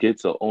who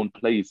gets her own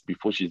place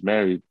before she's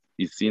married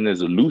is seen as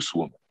a loose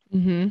woman.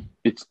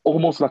 It's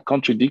almost like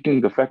contradicting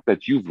the fact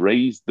that you've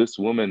raised this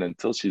woman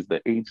until she's the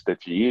age that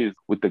she is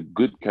with a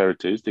good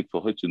characteristic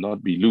for her to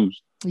not be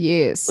loose.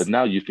 Yes. But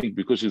now you think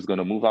because she's going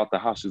to move out the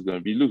house, she's going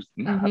to be loose.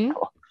 Nah,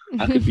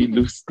 I could be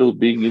loose still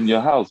being in your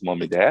house,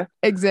 mom and dad.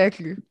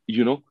 Exactly.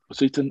 You know,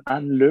 so it's an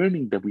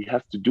unlearning that we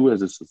have to do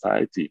as a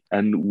society.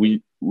 And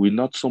we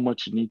not so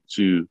much need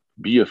to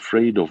be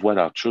afraid of what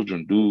our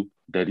children do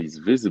that is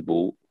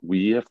visible.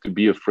 We have to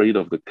be afraid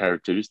of the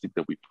characteristic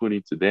that we put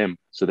into them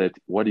so that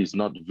what is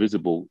not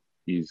visible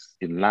is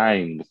in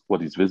line with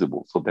what is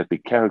visible, so that the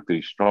character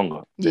is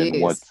stronger than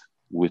what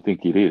we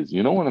think it is.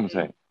 You know what I'm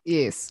saying?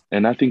 Yes.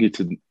 And I think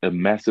it's a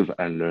massive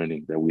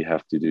unlearning that we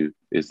have to do,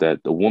 is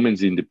that the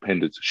woman's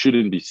independence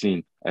shouldn't be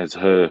seen as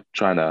her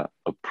trying to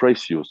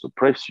oppress you or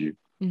suppress you,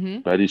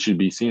 but it should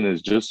be seen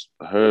as just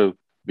her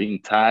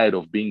being tired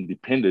of being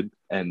dependent.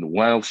 And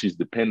while she's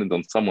dependent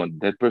on someone,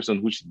 that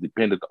person who she's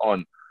dependent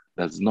on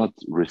does not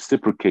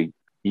reciprocate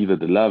either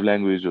the love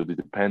language or the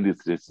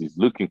dependence that she's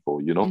looking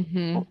for, you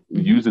know,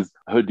 uses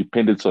her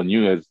dependence on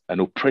you as an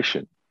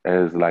oppression,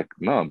 as like,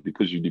 no,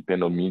 because you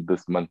depend on me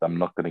this month, I'm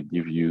not going to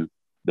give you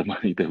the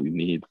money that we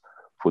need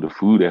for the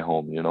food at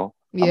home, you know?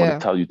 I'm going to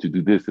tell you to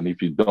do this. And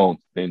if you don't,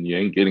 then you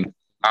ain't getting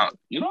out,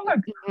 you know,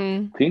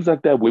 like things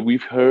like that, where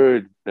we've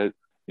heard that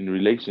in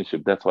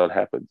relationship, that's what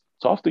happens.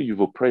 So after you've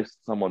oppressed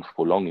someone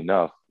for long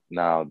enough,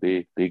 now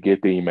they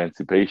get the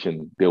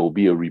emancipation, there will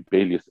be a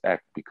rebellious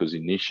act because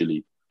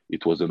initially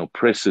it was an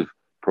oppressive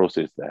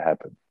process that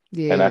happened.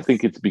 And I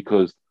think it's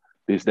because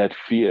there's that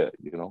fear,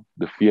 you know,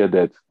 the fear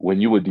that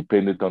when you were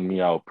dependent on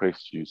me, I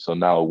oppressed you. So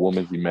now a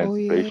woman's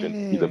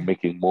emancipation, either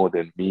making more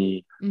than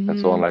me and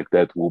so on like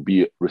that, will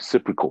be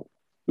reciprocal.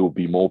 It will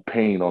be more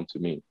pain onto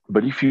me.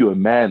 But if you're a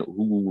man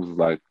who's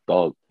like,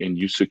 dog, and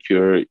you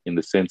secure in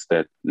the sense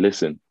that,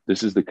 listen,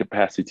 this is the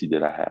capacity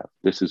that I have.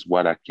 This is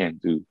what I can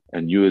do.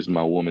 And you as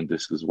my woman,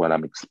 this is what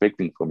I'm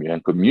expecting from you.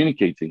 And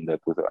communicating that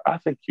with her, I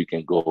think you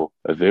can go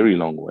a very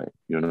long way.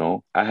 You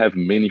know, I have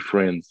many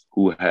friends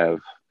who have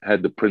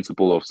had the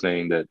principle of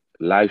saying that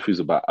life is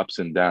about ups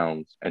and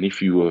downs. And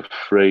if you are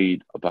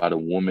afraid about a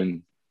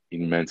woman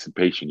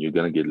emancipation, you're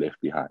going to get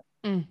left behind.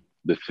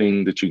 The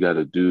thing that you got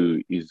to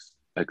do is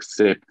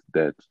accept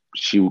that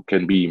she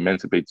can be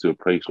emancipated to a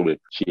place where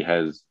she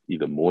has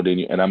either more than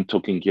you. And I'm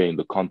talking here in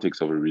the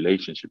context of a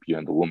relationship, you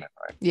and the woman,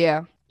 right?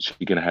 Yeah.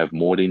 She can have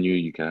more than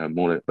you can have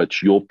more,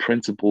 but your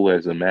principle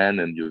as a man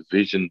and your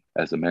vision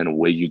as a man of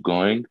where you're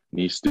going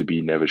needs to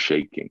be never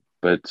shaking.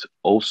 But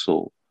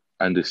also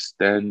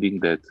understanding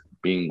that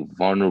being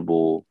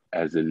vulnerable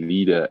as a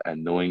leader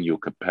and knowing your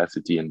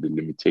capacity and the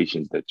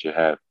limitations that you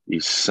have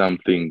is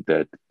something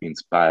that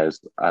inspires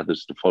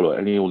others to follow.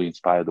 And it will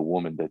inspire the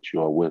woman that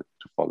you are with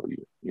to follow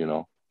you, you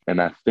know? And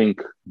I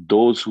think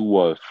those who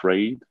are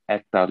afraid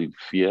act out in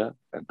fear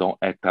and don't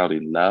act out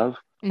in love.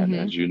 And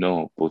as you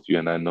know, both you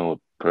and I know,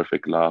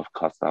 perfect love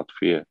casts out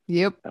fear.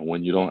 Yep. And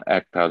when you don't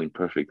act out in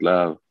perfect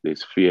love,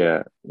 there's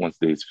fear. Once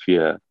there's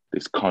fear,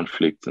 there's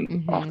conflict.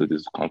 And after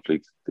there's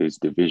conflict, there's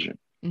division.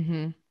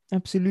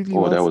 Absolutely.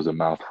 Oh, that was a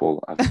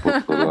mouthful. I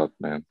spoke a lot,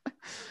 man.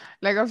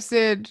 Like I've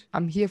said,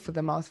 I'm here for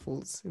the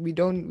mouthfuls. We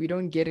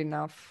don't get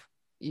enough,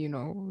 you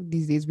know,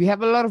 these days. We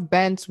have a lot of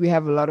bands, we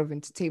have a lot of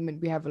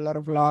entertainment, we have a lot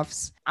of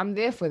laughs. I'm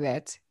there for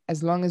that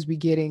as long as we're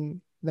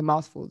getting the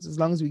mouthfuls, as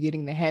long as we're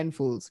getting the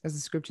handfuls, as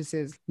the scripture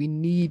says. We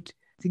need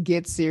to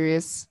get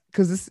serious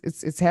because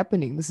it's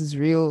happening. This is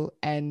real,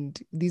 and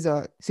these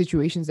are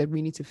situations that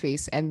we need to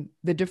face, and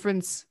the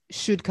difference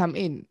should come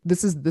in.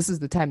 This is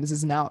the time. This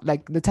is now.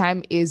 Like the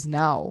time is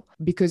now,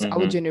 because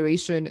our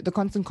generation, the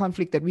constant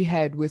conflict that we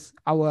had with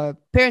our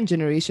parent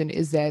generation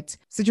is that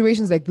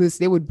situations like this,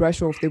 they would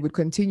brush off, they would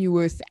continue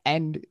with,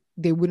 and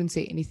they wouldn't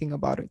say anything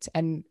about it.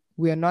 And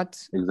we are not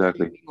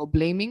exactly or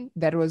blaming.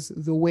 That was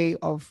the way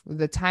of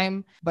the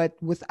time, but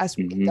with us,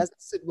 it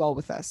doesn't sit well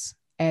with us.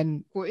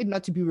 And for it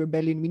not to be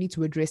rebellion, we need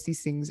to address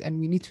these things and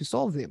we need to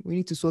solve them. We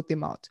need to sort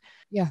them out.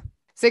 Yeah.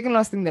 Second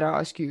last thing that I'll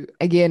ask you,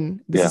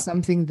 again, this is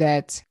something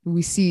that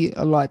we see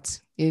a lot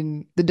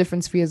in the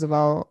different spheres of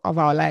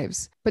our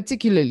lives,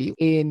 particularly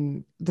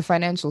in the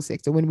financial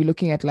sector, when we're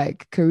looking at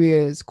like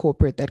careers,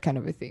 corporate, that kind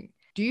of a thing.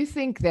 Do you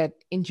think that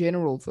in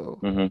general,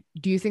 though,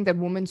 do you think that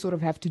women sort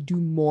of have to do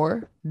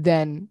more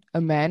than a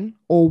man?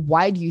 Or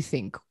why do you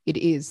think it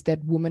is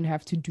that women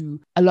have to do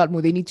a lot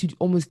more? They need to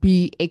almost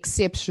be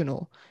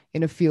exceptional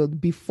in a field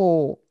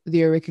before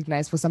they're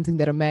recognized for something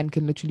that a man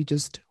can literally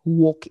just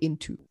walk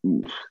into.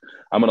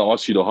 I'm going to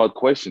ask you the hard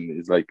question.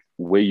 Is like,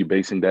 where are you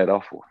basing that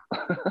off of?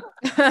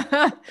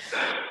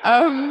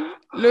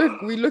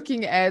 Look, we're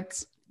looking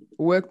at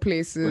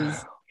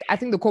workplaces. I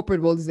think the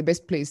corporate world is the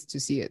best place to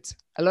see it.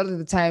 A lot of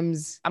the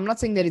times, I'm not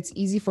saying that it's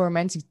easy for a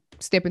man to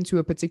step into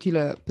a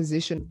particular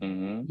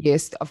position.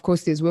 Yes, of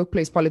course, there's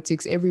workplace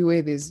politics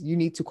everywhere. You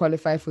need to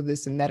qualify for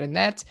this and that and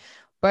that.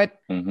 But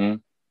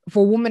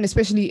for women,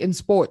 especially in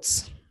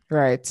sports,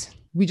 right?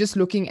 We're just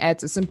looking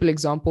at a simple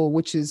example,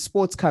 which is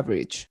sports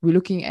coverage. We're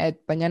looking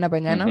at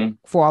Banyana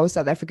for our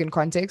South African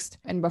context,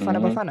 and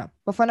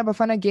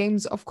Bafana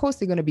games. Of course,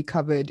 they're going to be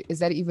covered. Is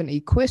that even a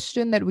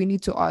question that we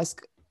need to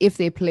ask? If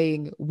they're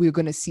playing, we're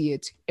going to see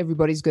it.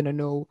 Everybody's going to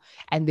know,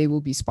 and they will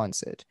be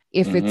sponsored.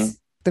 If it's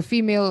the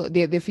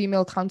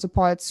female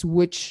counterparts,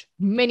 which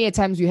many a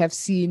times you have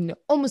seen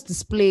almost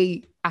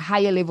display a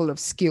higher level of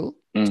skill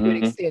to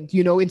an extent,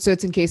 you know, in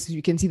certain cases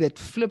you can see that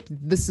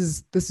this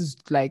is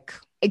like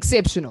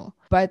exceptional,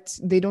 but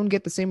they don't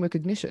get the same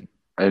recognition.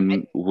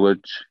 And who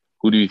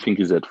do you think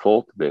is at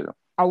fault there?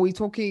 Are we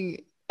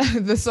talking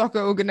the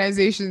soccer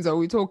organizations? Are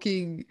we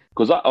talking?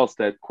 Because I asked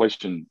that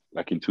question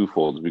like in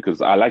twofold,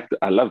 because I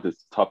love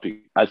this topic.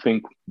 I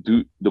think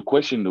the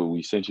question that we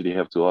essentially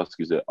have to ask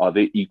is that, are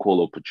there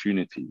equal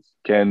opportunities?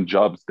 Can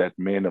jobs that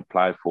men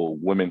apply for,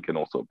 women can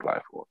also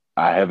apply for?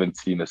 I haven't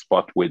seen a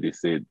spot where they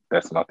said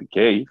that's not the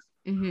case.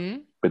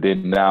 But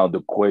then now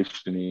the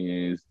question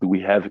is, do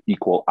we have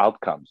equal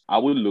outcomes? I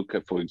would look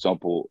at, for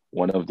example,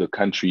 one of the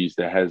countries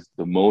that has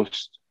the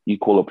most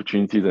equal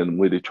opportunities and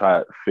where they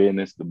try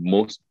fairness the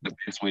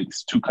best way.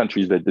 There's two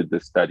countries that did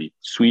this study: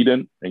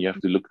 Sweden, and you have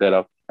to look that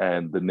up,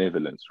 and the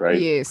Netherlands, right?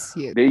 Yes.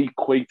 They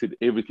equated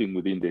everything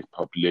within their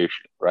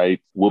population,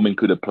 right? Women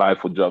could apply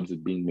for jobs as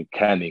being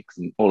mechanics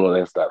and all of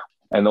that stuff.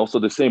 And also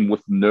the same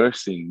with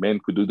nursing, men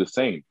could do the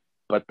same.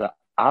 But the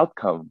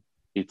outcome,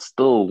 it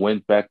still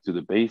went back to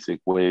the basic,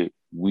 where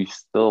we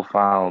still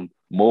found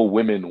more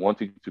women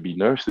wanting to be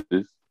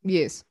nurses.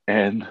 Yes.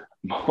 And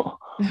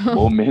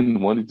more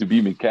men wanted to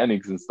be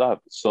mechanics and stuff.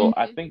 So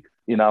I think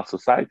in our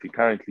society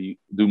currently,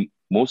 do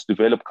most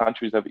developed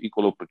countries have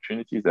equal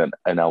opportunities? And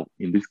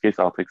in this case,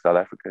 I'll take South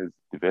Africa as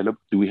developed.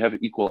 Do we have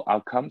equal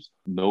outcomes?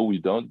 No, we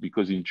don't,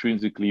 because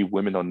intrinsically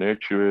women are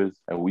nurturers.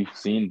 And we've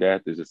seen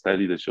that. There's a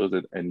study that shows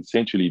that. And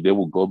essentially, they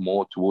will go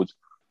more towards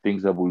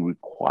things that will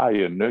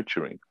require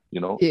nurturing, you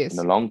know, in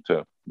the long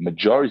term.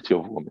 Majority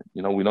of women,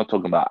 you know, we're not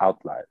talking about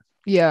outliers.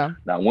 Yeah.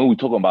 Now, when we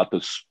talk about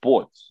the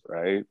sports,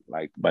 right,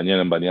 like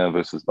Banyana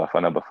versus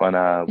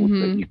Bafana with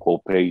the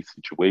equal pay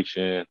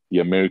situation, the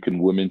American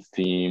women's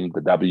team,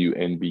 the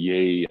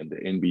WNBA and the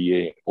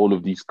NBA, all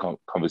of these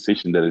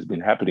conversations that has been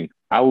happening,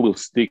 I will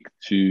stick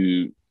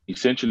to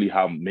essentially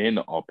how men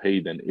are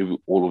paid and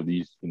all of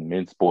these in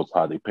men's sports,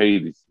 how they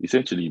paid is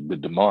essentially the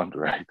demand,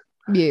 right?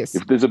 Yes.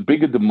 If there's a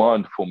bigger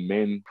demand for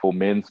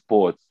men's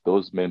sports,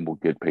 those men will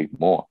get paid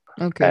more.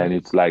 Okay. And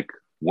it's like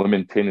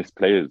women tennis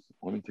players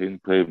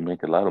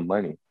make a lot of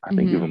money. I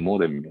think even more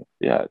than men.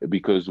 Yeah,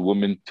 because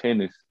women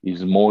tennis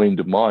is more in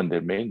demand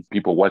than men.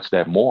 People watch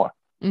that more.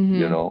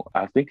 You know,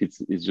 I think it's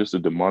just a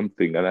demand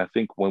thing. And I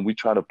think when we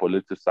try to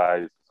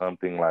politicize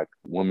something like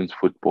women's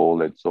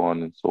football and so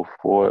on and so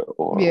forth,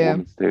 or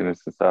women's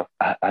tennis and stuff,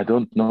 I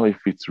don't know if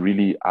it's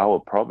really our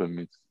problem.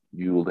 It's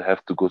you'll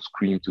have to go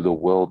scream to the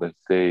world and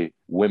say,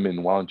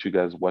 women, why aren't you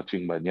guys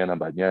watching Banyana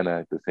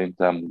Banyana? At the same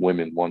time,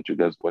 women, why aren't you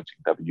guys watching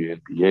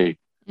WNBA?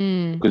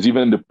 Because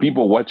even the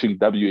people watching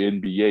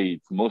WNBA,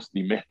 it's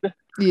mostly men.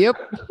 Yep.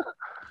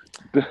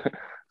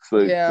 So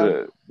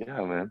it's,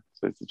 man.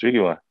 So it's a tricky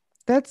one.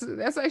 That's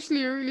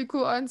actually a really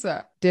cool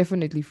answer.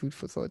 Definitely food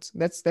for thought.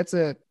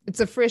 It's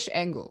a fresh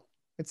angle.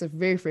 It's a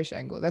very fresh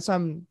angle. That's why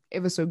I'm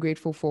ever so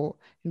grateful for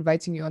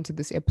inviting you onto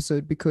this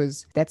episode,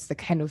 because that's the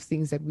kind of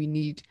things that we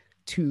need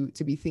to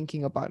be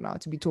thinking about now,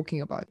 to be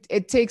talking about.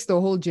 It takes the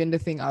whole gender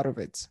thing out of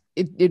it.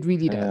 It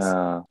really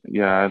does.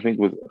 Yeah. I think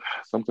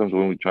sometimes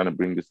when we're trying to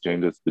bring the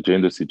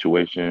gender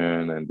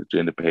situation and the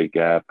gender pay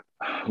gap,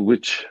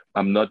 which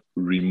I'm not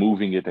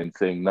removing it and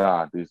saying,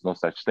 nah, there's no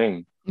such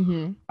thing.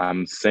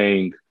 I'm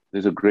saying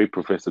there's a great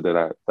professor that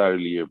I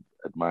thoroughly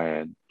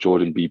admire,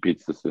 Jordan B.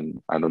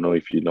 Peterson. I don't know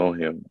if you know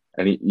him.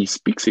 And he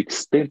speaks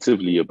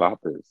extensively about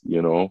this,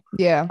 you know?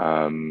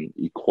 Yeah.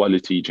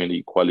 Equality, gender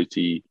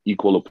equality,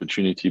 equal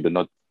opportunity, but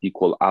not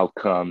equal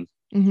outcomes.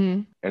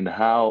 And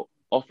how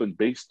often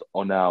based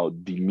on our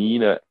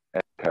demeanor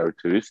and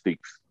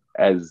characteristics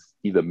as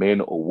either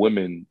men or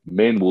women,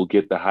 men will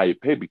get the higher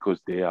pay because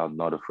they are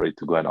not afraid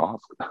to go and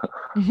ask,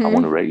 I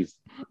want to raise,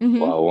 or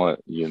I want,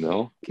 you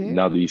know? Okay.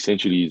 Now, the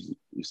essentially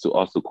is to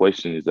ask the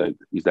question, is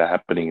that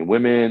happening in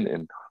women?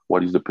 And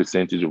what is the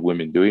percentage of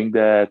women doing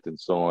that? And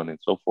so on and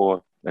so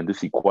forth. And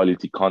this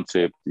equality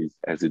concept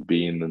has it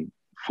been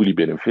fully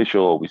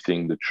beneficial? Are we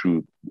seeing the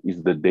truth?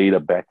 Is the data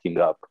backing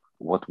up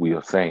what we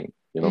are saying?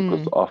 You know,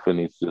 because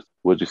often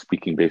we're just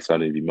speaking based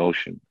on an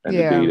emotion, and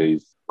the data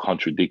is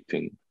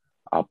contradicting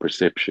our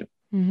perception.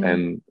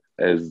 And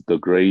as the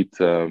great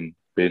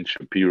Ben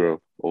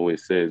Shapiro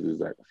always says, is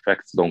that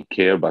facts don't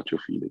care about your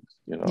feelings.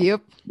 You know,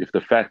 if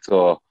the facts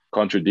are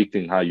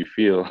contradicting how you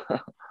feel,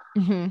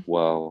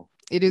 well,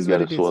 it is you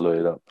gotta swallow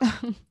it up.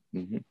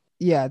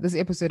 Yeah, this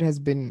episode has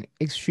been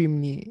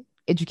extremely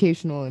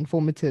educational,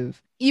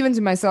 informative, even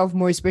to myself,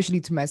 more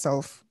especially to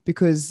myself,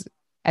 because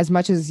as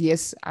much as,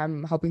 yes,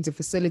 I'm helping to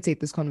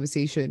facilitate this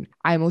conversation,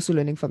 I'm also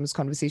learning from this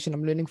conversation.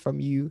 I'm learning from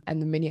you and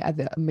the many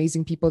other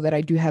amazing people that I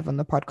do have on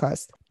the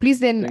podcast. Please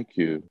then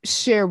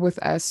share with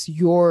us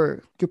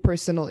your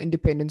personal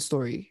independent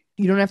story.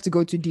 You don't have to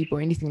go too deep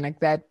or anything like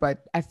that,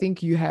 but I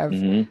think you have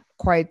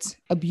quite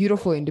a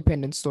beautiful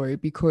independent story,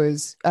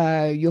 because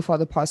your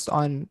father passed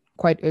on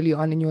quite early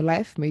on in your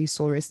life. May his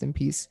soul rest in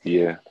peace.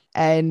 Yeah.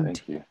 And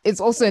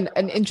it's also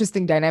an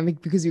interesting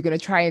dynamic, because you're going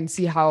to try and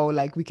see how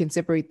like we can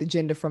separate the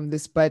gender from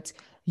this, but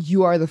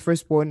you are the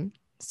firstborn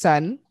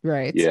son,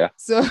 right? Yeah.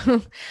 So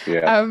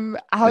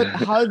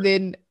how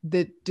then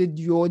did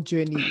your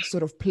journey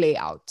sort of play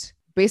out?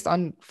 Based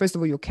on, first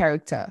of all, your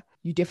character,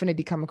 you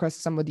definitely come across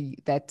somebody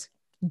that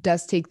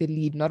does take the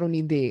lead, not only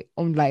in their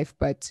own life,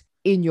 but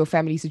in your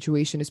family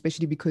situation,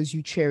 especially because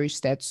you cherish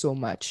that so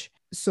much.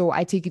 So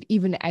I take it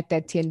even at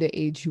that tender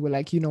age, you were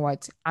like, you know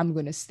what, I'm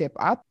going to step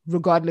up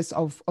regardless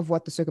of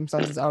what the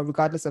circumstances are,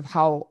 regardless of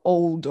how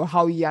old or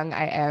how young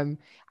I am.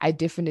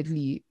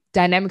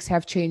 Dynamics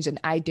have changed, and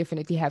I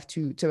definitely have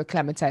to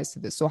acclimatize to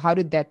this. So how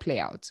did that play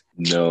out?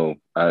 No,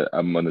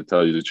 I'm going to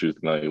tell you the truth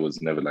now. It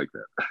was never like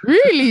that.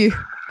 Really?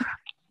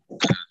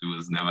 It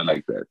was never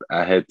like that.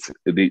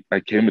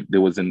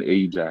 There was an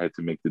age I had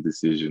to make the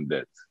decision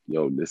that,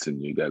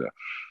 listen, you gotta,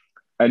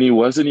 and it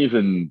wasn't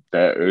even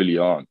that early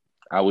on.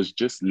 I was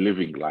just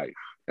living life,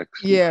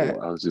 actually. Yeah.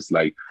 Cool. I was just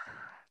like,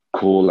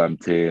 cool, I'm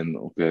 10.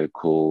 Okay,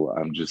 cool.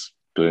 I'm just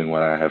doing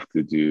what I have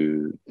to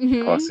do,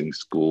 passing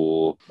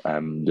school.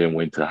 Then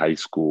went to high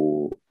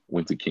school,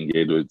 went to King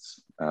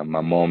Edward's.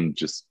 My mom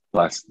just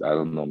blessed, I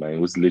don't know, man. It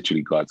was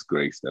literally God's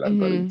grace that I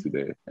got into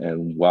there.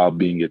 And while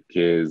being at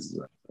Cares,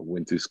 I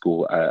went to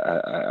school.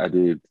 I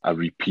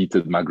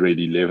repeated my grade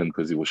 11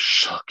 because it was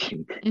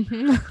shocking.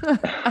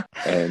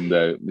 And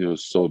it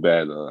was so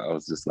bad. I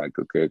was just like,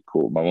 okay,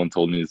 cool. My mom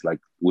told me, it's like,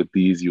 with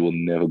these, you will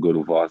never go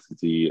to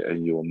varsity,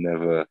 and you will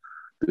never,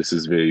 this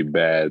is very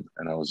bad.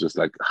 And I was just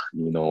like,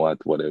 you know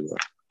what, whatever.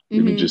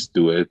 Let me just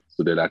do it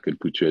so that I could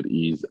put you at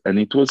ease. And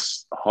it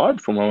was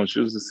hard for my mom. She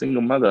was a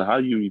single mother. How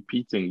are you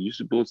repeating? You're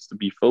supposed to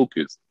be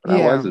focused.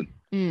 But I wasn't.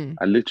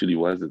 I literally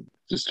wasn't.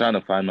 Just trying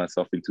to find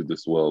myself into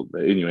this world.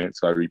 But anyway,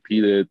 so I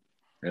repeated.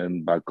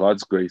 And by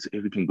God's grace,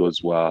 everything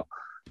goes well.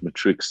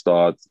 Matric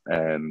starts,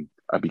 and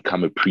I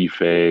become a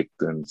prefect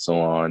and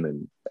so on.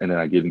 And then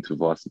I get into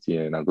varsity,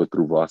 and I go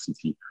through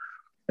varsity.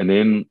 And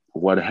then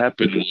what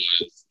happened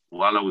was,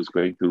 while I was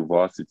going through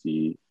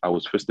varsity, I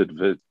was first at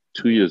Vid.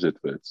 2 years at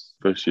Wits.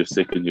 First year,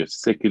 second year.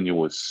 Second year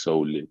was so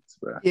lit,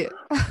 bro. Yeah.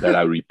 That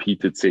I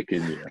repeated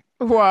second year.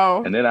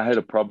 Wow. And then I had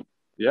a problem.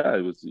 Yeah,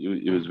 it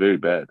was very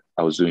bad.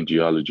 I was doing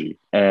geology.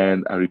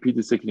 And I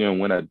repeated second year. And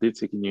when I did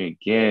second year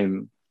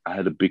again, I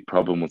had a big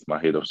problem with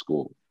my head of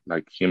school.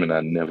 Like him and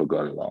I never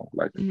got along.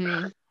 Like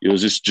it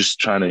was just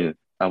trying to,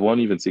 I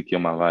won't even say kill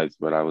my vibes,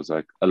 but I was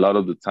like, a lot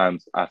of the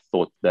times I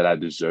thought that I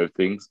deserved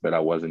things, but I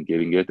wasn't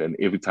getting it. And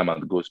every time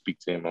I'd go speak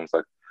to him, I was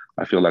like,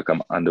 I feel like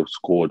I'm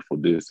underscored for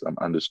this. I'm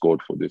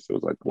underscored for this. It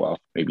was like, wow,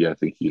 maybe I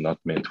think you're not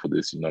meant for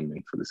this. You're not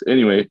meant for this.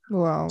 Anyway,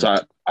 wow. So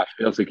I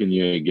failed second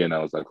year again. I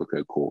was like,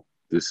 okay, cool.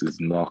 This is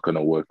not going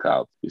to work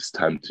out. It's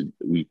time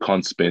we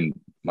can't spend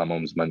my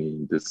mom's money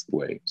in this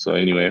way. So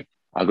anyway,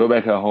 I go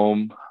back at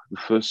home the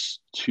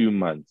first 2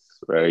 months,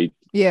 right?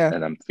 Yeah.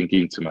 And I'm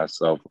thinking to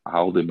myself,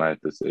 how old am I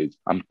at this age?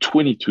 I'm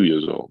 22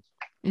 years old.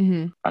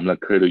 I'm like,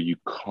 Credo, you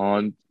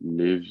can't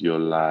live your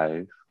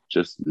life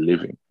just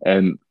living.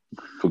 And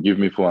forgive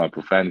me for my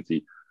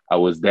profanity, I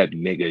was that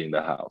nigga in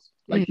the house.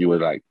 Like you were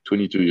like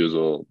 22 years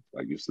old,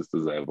 like your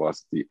sisters are at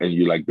varsity, and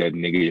you like that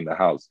nigga in the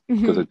house.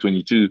 Because at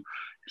 22, you're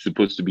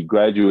supposed to be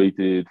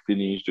graduated,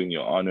 finished, doing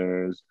your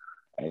honors,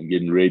 and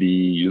getting ready.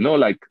 You know,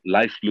 like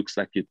life looks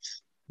like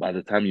it's by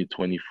the time you're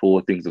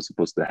 24, things are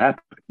supposed to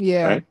happen.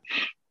 Yeah. Right?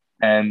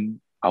 And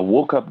I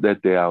woke up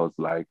that day, I was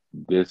like,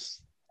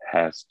 this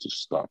has to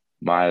stop.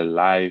 My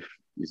life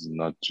is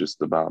not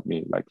just about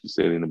me, like you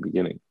said in the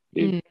beginning.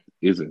 It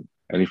isn't.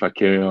 And if I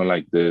carry on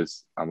like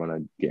this, I'm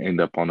going to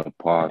end up on a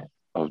path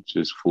of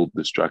just full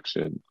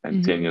destruction.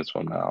 And 10 years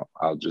from now,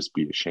 I'll just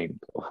be ashamed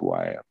of who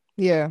I am.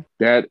 Yeah.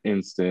 That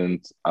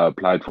instant, I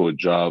applied for a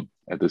job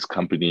at this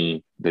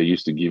company. They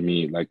used to give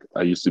me, like,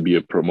 I used to be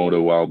a promoter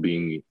while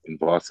being in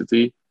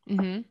varsity.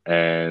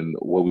 And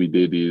what we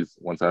did is,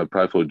 once I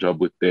applied for a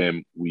job with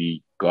them,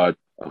 we got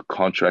a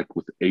contract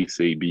with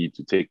ACAB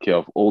to take care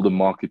of all the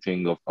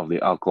marketing of the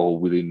alcohol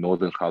within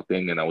Northern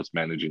Gauteng, and I was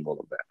managing all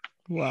of that.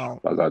 Wow.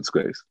 By God's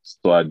grace.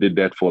 So I did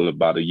that for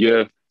about a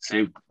year,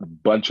 saved a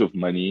bunch of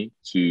money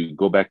to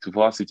go back to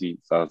varsity.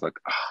 So I was like,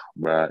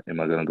 bruh, am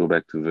I going to go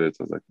back to Wits?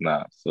 I was like,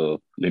 nah.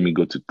 So let me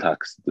go to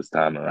Tuks this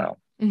time around.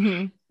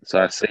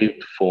 So I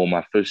saved for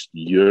my first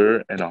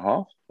year and a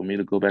half for me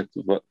to go back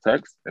to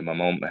Tuks, and my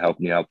mom helped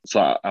me out.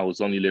 So I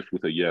was only left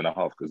with a year and a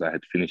half because I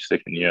had finished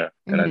second year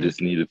and I just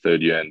needed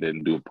third year and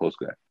then do a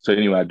postgrad. So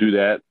anyway, I do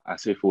that. I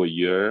save for a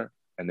year.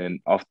 And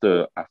then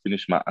after I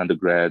finished my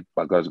undergrad,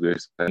 by God's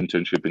grace, an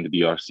internship in the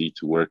DRC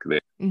to work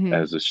there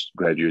as a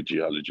graduate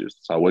geologist.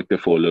 So I worked there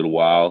for a little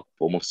while,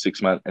 for almost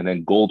 6 months. And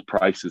then gold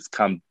prices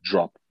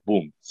drop,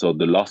 boom. So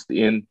the last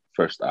in,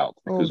 first out,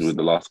 because we're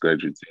the last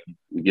graduates in.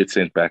 We get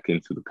sent back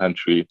into the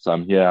country. So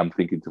I'm here, I'm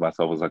thinking to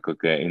myself, I was like,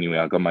 okay, anyway,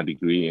 I got my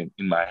degree. And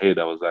in my head,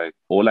 I was like,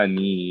 all I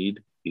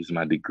need is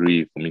my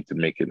degree for me to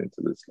make it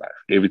into this life.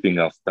 Everything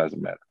else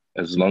doesn't matter.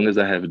 As long as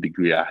I have a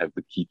degree, I have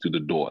the key to the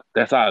door.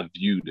 That's how I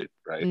viewed it,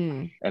 right?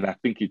 And I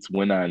think it's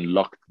when I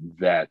unlocked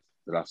that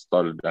I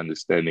started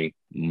understanding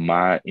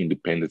my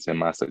independence and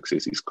my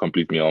success is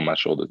completely on my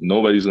shoulders.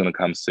 Nobody's going to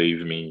come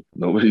save me.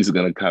 Nobody's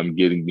going to come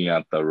getting me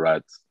out the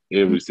ruts.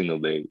 Every single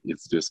day,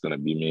 it's just going to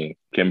be me.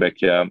 Came back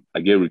here.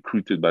 I get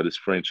recruited by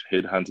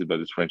headhunted by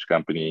this French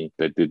company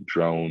that did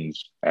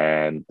drones,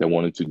 and they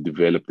wanted to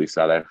develop the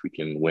South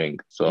African wing.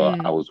 So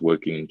I was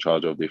working in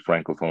charge of the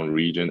Francophone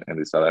region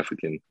and the South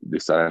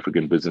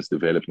African business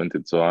development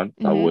and so on.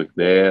 I worked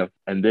there.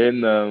 And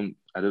then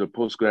I did a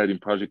postgrad in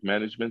project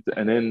management.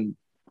 And then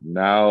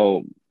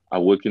now I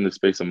work in the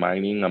space of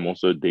mining. I'm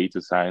also a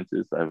data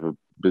scientist. I have a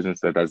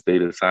business that does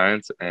data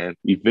science. And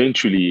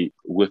eventually,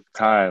 with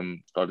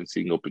time, started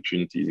seeing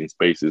opportunities in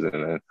spaces and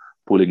then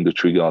pulling the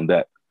trigger on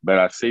that. But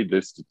I say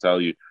this to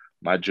tell you,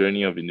 my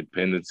journey of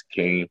independence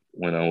came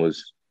when I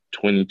was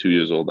 22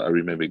 years old. I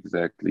remember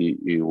exactly.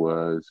 It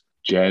was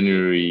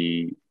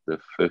January the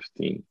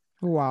 15th.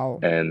 Wow.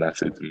 And I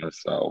said to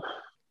myself,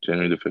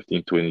 January the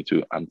 15th,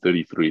 22, I'm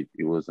 33.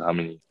 It was how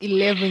many?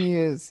 11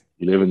 years.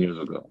 11 years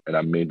ago. And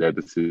I made that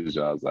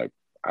decision. I was like,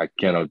 I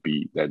cannot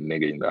be that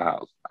nigga in the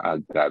house. I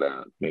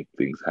gotta make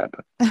things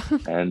happen.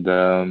 And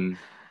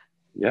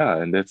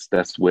and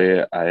that's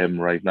where I am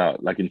right now.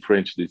 Like in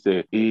French, they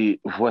say, et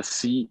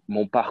voici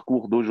mon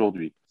parcours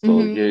d'aujourd'hui. So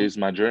here is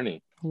my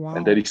journey. Wow.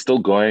 And that is still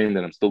going,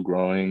 and I'm still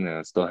growing, and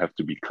I still have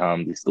to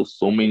become. There's still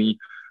so many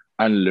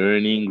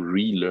unlearning,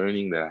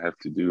 relearning that I have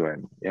to do.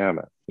 And yeah,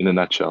 man, in a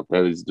nutshell,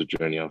 that is the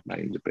journey of my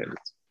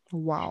independence.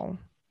 Wow.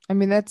 I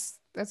mean, that's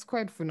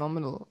quite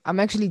phenomenal. I'm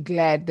actually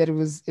glad that it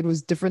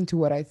was different to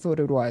what I thought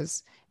it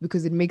was,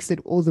 because it makes it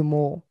all the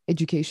more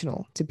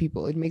educational to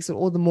people. It makes it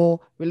all the more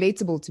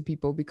relatable to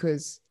people,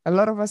 because a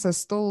lot of us are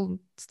still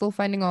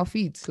finding our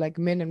feet, like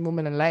men and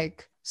women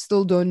alike.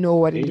 Still don't know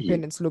what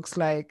independence looks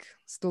like.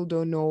 Still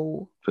don't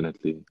know.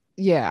 Definitely.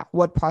 Yeah,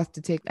 what path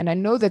to take. And I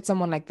know that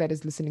someone like that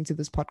is listening to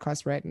this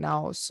podcast right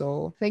now.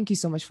 So thank you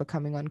so much for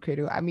coming on,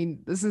 Credo. I mean,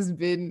 this has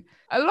been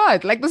a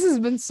lot. Like, this has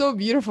been so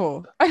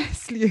beautiful,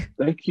 honestly.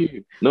 Thank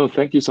you. No,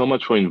 thank you so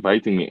much for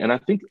inviting me. And I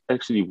think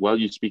actually, while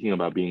you're speaking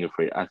about being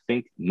afraid, I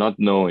think not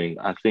knowing,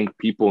 I think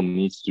people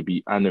need to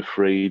be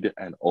unafraid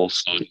and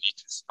also need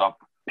to stop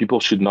people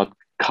should not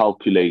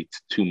calculate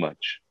too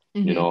much.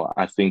 You know,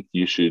 I think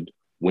you should,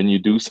 when you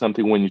do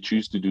something, when you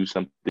choose to do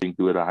something,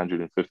 do it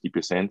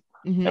 150%.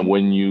 And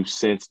when you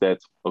sense that,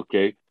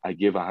 okay, I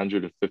give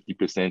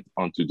 150%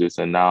 onto this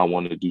and now I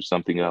want to do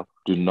something else,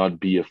 do not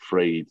be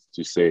afraid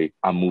to say,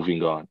 I'm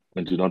moving on,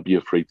 and do not be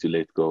afraid to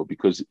let go,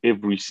 because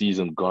every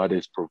season God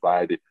has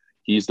provided.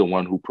 He's the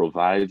one who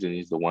provides and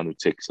he's the one who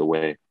takes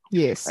away.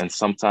 Yes. And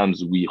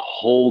sometimes we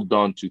hold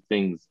on to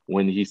things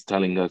when he's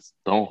telling us,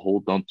 don't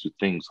hold on to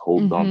things,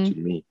 hold on to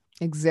me.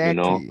 Exactly.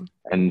 You know,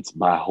 and it's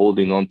by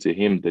holding on to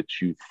him that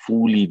you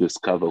fully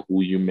discover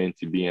who you're meant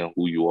to be and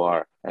who you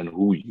are and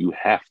who you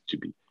have to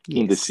be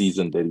in the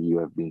season that you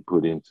have been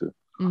put into.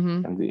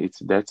 And it's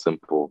that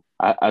simple.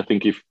 I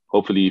think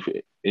hopefully if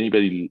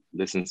anybody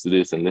listens to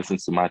this and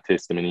listens to my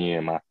testimony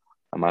and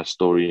my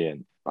story,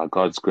 and by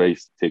God's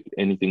grace, take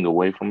anything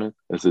away from it,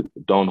 is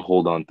that don't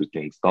hold on to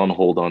things. Don't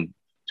hold on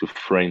to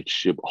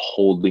friendship,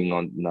 holding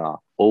on. Nah,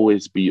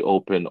 always be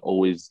open,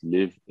 always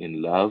live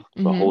in love,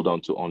 but hold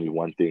on to only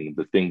one thing,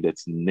 the thing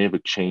that's never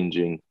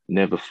changing,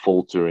 never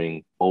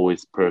faltering,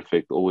 always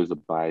perfect, always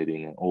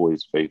abiding, and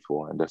always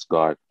faithful. And that's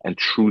God. And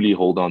truly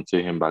hold on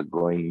to him by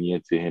going near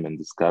to him and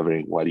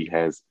discovering what he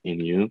has in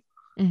you.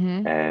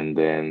 And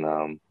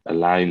then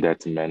allowing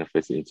that to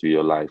manifest into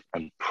your life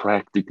and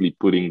practically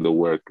putting the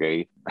work,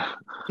 eh?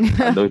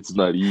 I know it's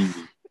not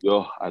easy.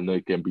 Yo, I know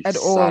it can be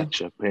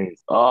such a pain.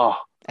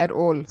 At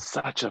all.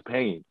 Such a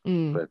pain.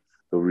 But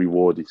the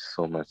reward is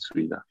so much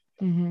sweeter.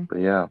 But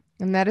yeah.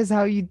 And that is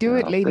how you do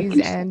it, ladies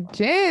and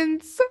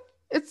gents.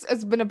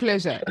 It's been a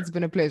pleasure. It's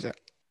been a pleasure.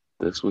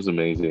 This was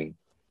amazing.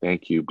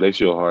 Thank you. Bless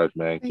your heart,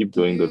 man. Keep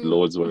doing the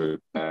Lord's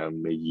work.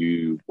 May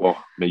you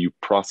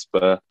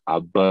prosper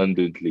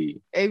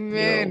abundantly.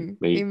 Amen.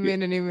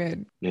 Amen and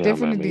amen. Yeah,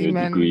 definitely, man. May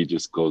your degree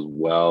just goes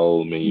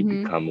well. May you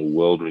become a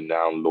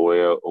world-renowned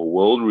lawyer, a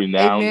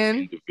world-renowned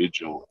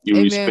individual,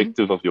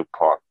 irrespective of your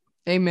part.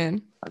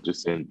 Amen. I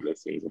just send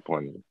blessings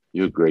upon you.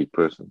 You're a great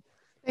person.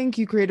 Thank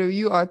you, Credo.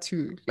 You are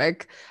too.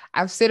 Like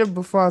I've said it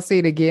before, I'll say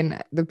it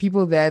again. The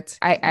people that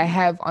I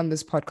have on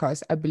this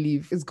podcast, I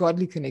believe, is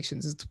godly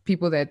connections. It's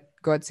people that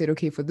God said,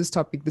 okay, for this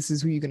topic, this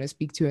is who you're going to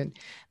speak to. And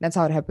that's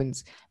how it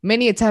happens.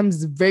 Many a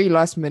times, very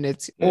last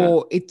minute,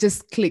 or it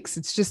just clicks.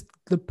 It's just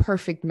the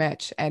perfect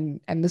match. And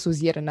this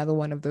was yet another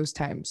one of those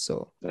times.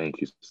 So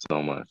thank you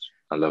so much.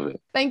 I love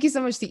it. Thank you so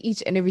much to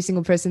each and every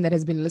single person that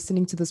has been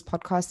listening to this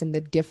podcast and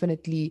that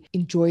definitely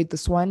enjoyed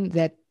this one,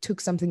 that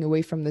took something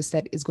away from this,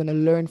 that is going to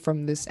learn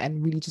from this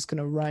and really just going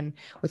to run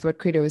with what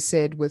Credo has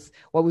said, with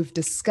what we've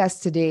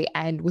discussed today,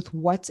 and with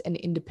what an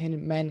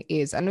independent man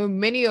is. I know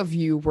many of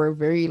you were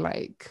very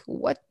like,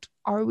 what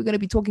are we going to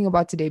be talking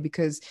about today?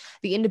 Because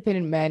the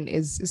independent man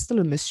is still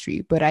a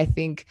mystery. But I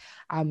think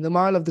the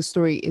moral of the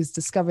story is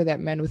discover that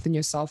man within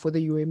yourself, whether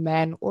you're a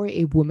man or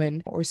a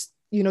woman, or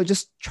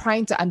just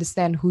trying to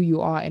understand who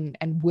you are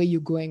and where you're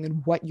going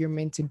and what you're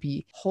meant to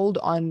be. Hold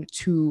on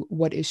to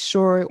what is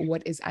sure,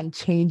 what is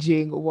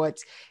unchanging, what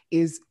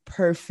is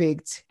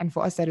perfect. And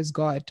for us, that is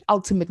God.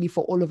 Ultimately,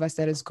 for all of us,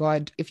 that is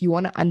God. If you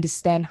want to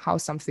understand how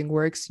something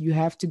works, you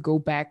have to go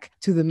back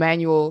to the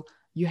manual.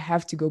 You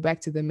have to go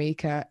back to the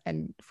maker.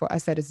 And for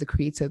us, that is the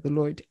creator, the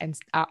Lord, and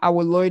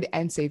our Lord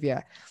and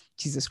Savior,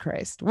 Jesus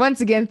Christ. Once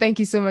again, thank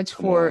you so much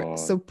for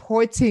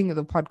supporting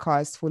the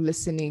podcast, for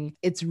listening.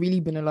 It's really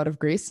been a lot of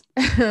grace.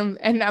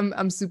 And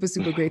I'm super,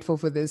 super grateful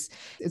for this.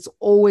 It's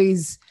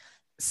always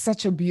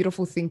such a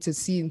beautiful thing to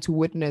see and to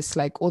witness,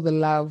 like all the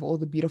love, all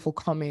the beautiful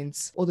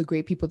comments, all the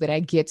great people that I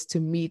get to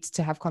meet,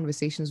 to have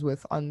conversations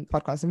with on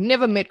podcasts. I've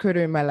never met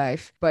Credo in my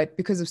life, but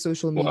because of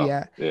social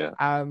media,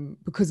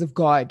 because of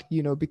God,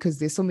 because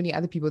there's so many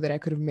other people that I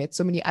could have met,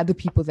 so many other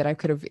people that I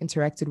could have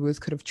interacted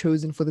with, could have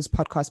chosen for this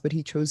podcast, but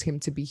he chose him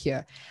to be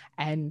here.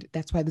 And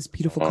that's why this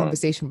beautiful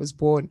conversation was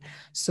born.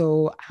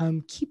 So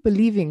keep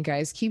believing,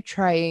 guys, keep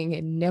trying,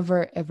 and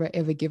never, ever,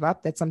 ever give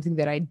up. That's something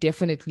that I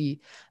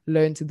definitely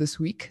learned this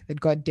week, that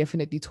God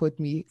definitely taught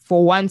me.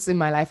 For once in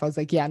my life, I was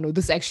like, yeah, no,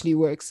 this actually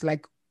works.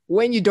 Like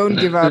when you don't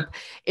give up,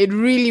 it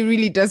really,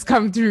 really does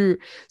come through.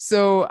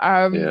 So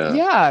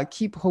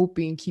keep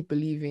hoping, keep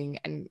believing,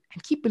 and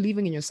keep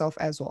believing in yourself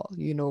as well.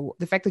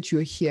 The fact that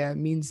you're here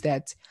means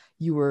that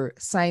you were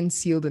signed,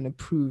 sealed, and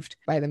approved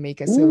by the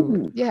maker.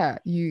 So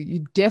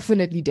you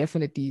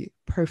definitely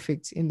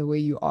perfect in the way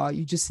you are.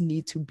 You just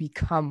need to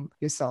become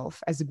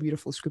yourself, as the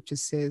beautiful scripture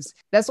says.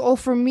 That's all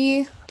from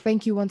me.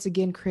 Thank you once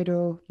again,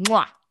 Credo.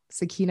 Mwah!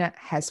 Sakina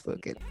has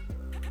spoken.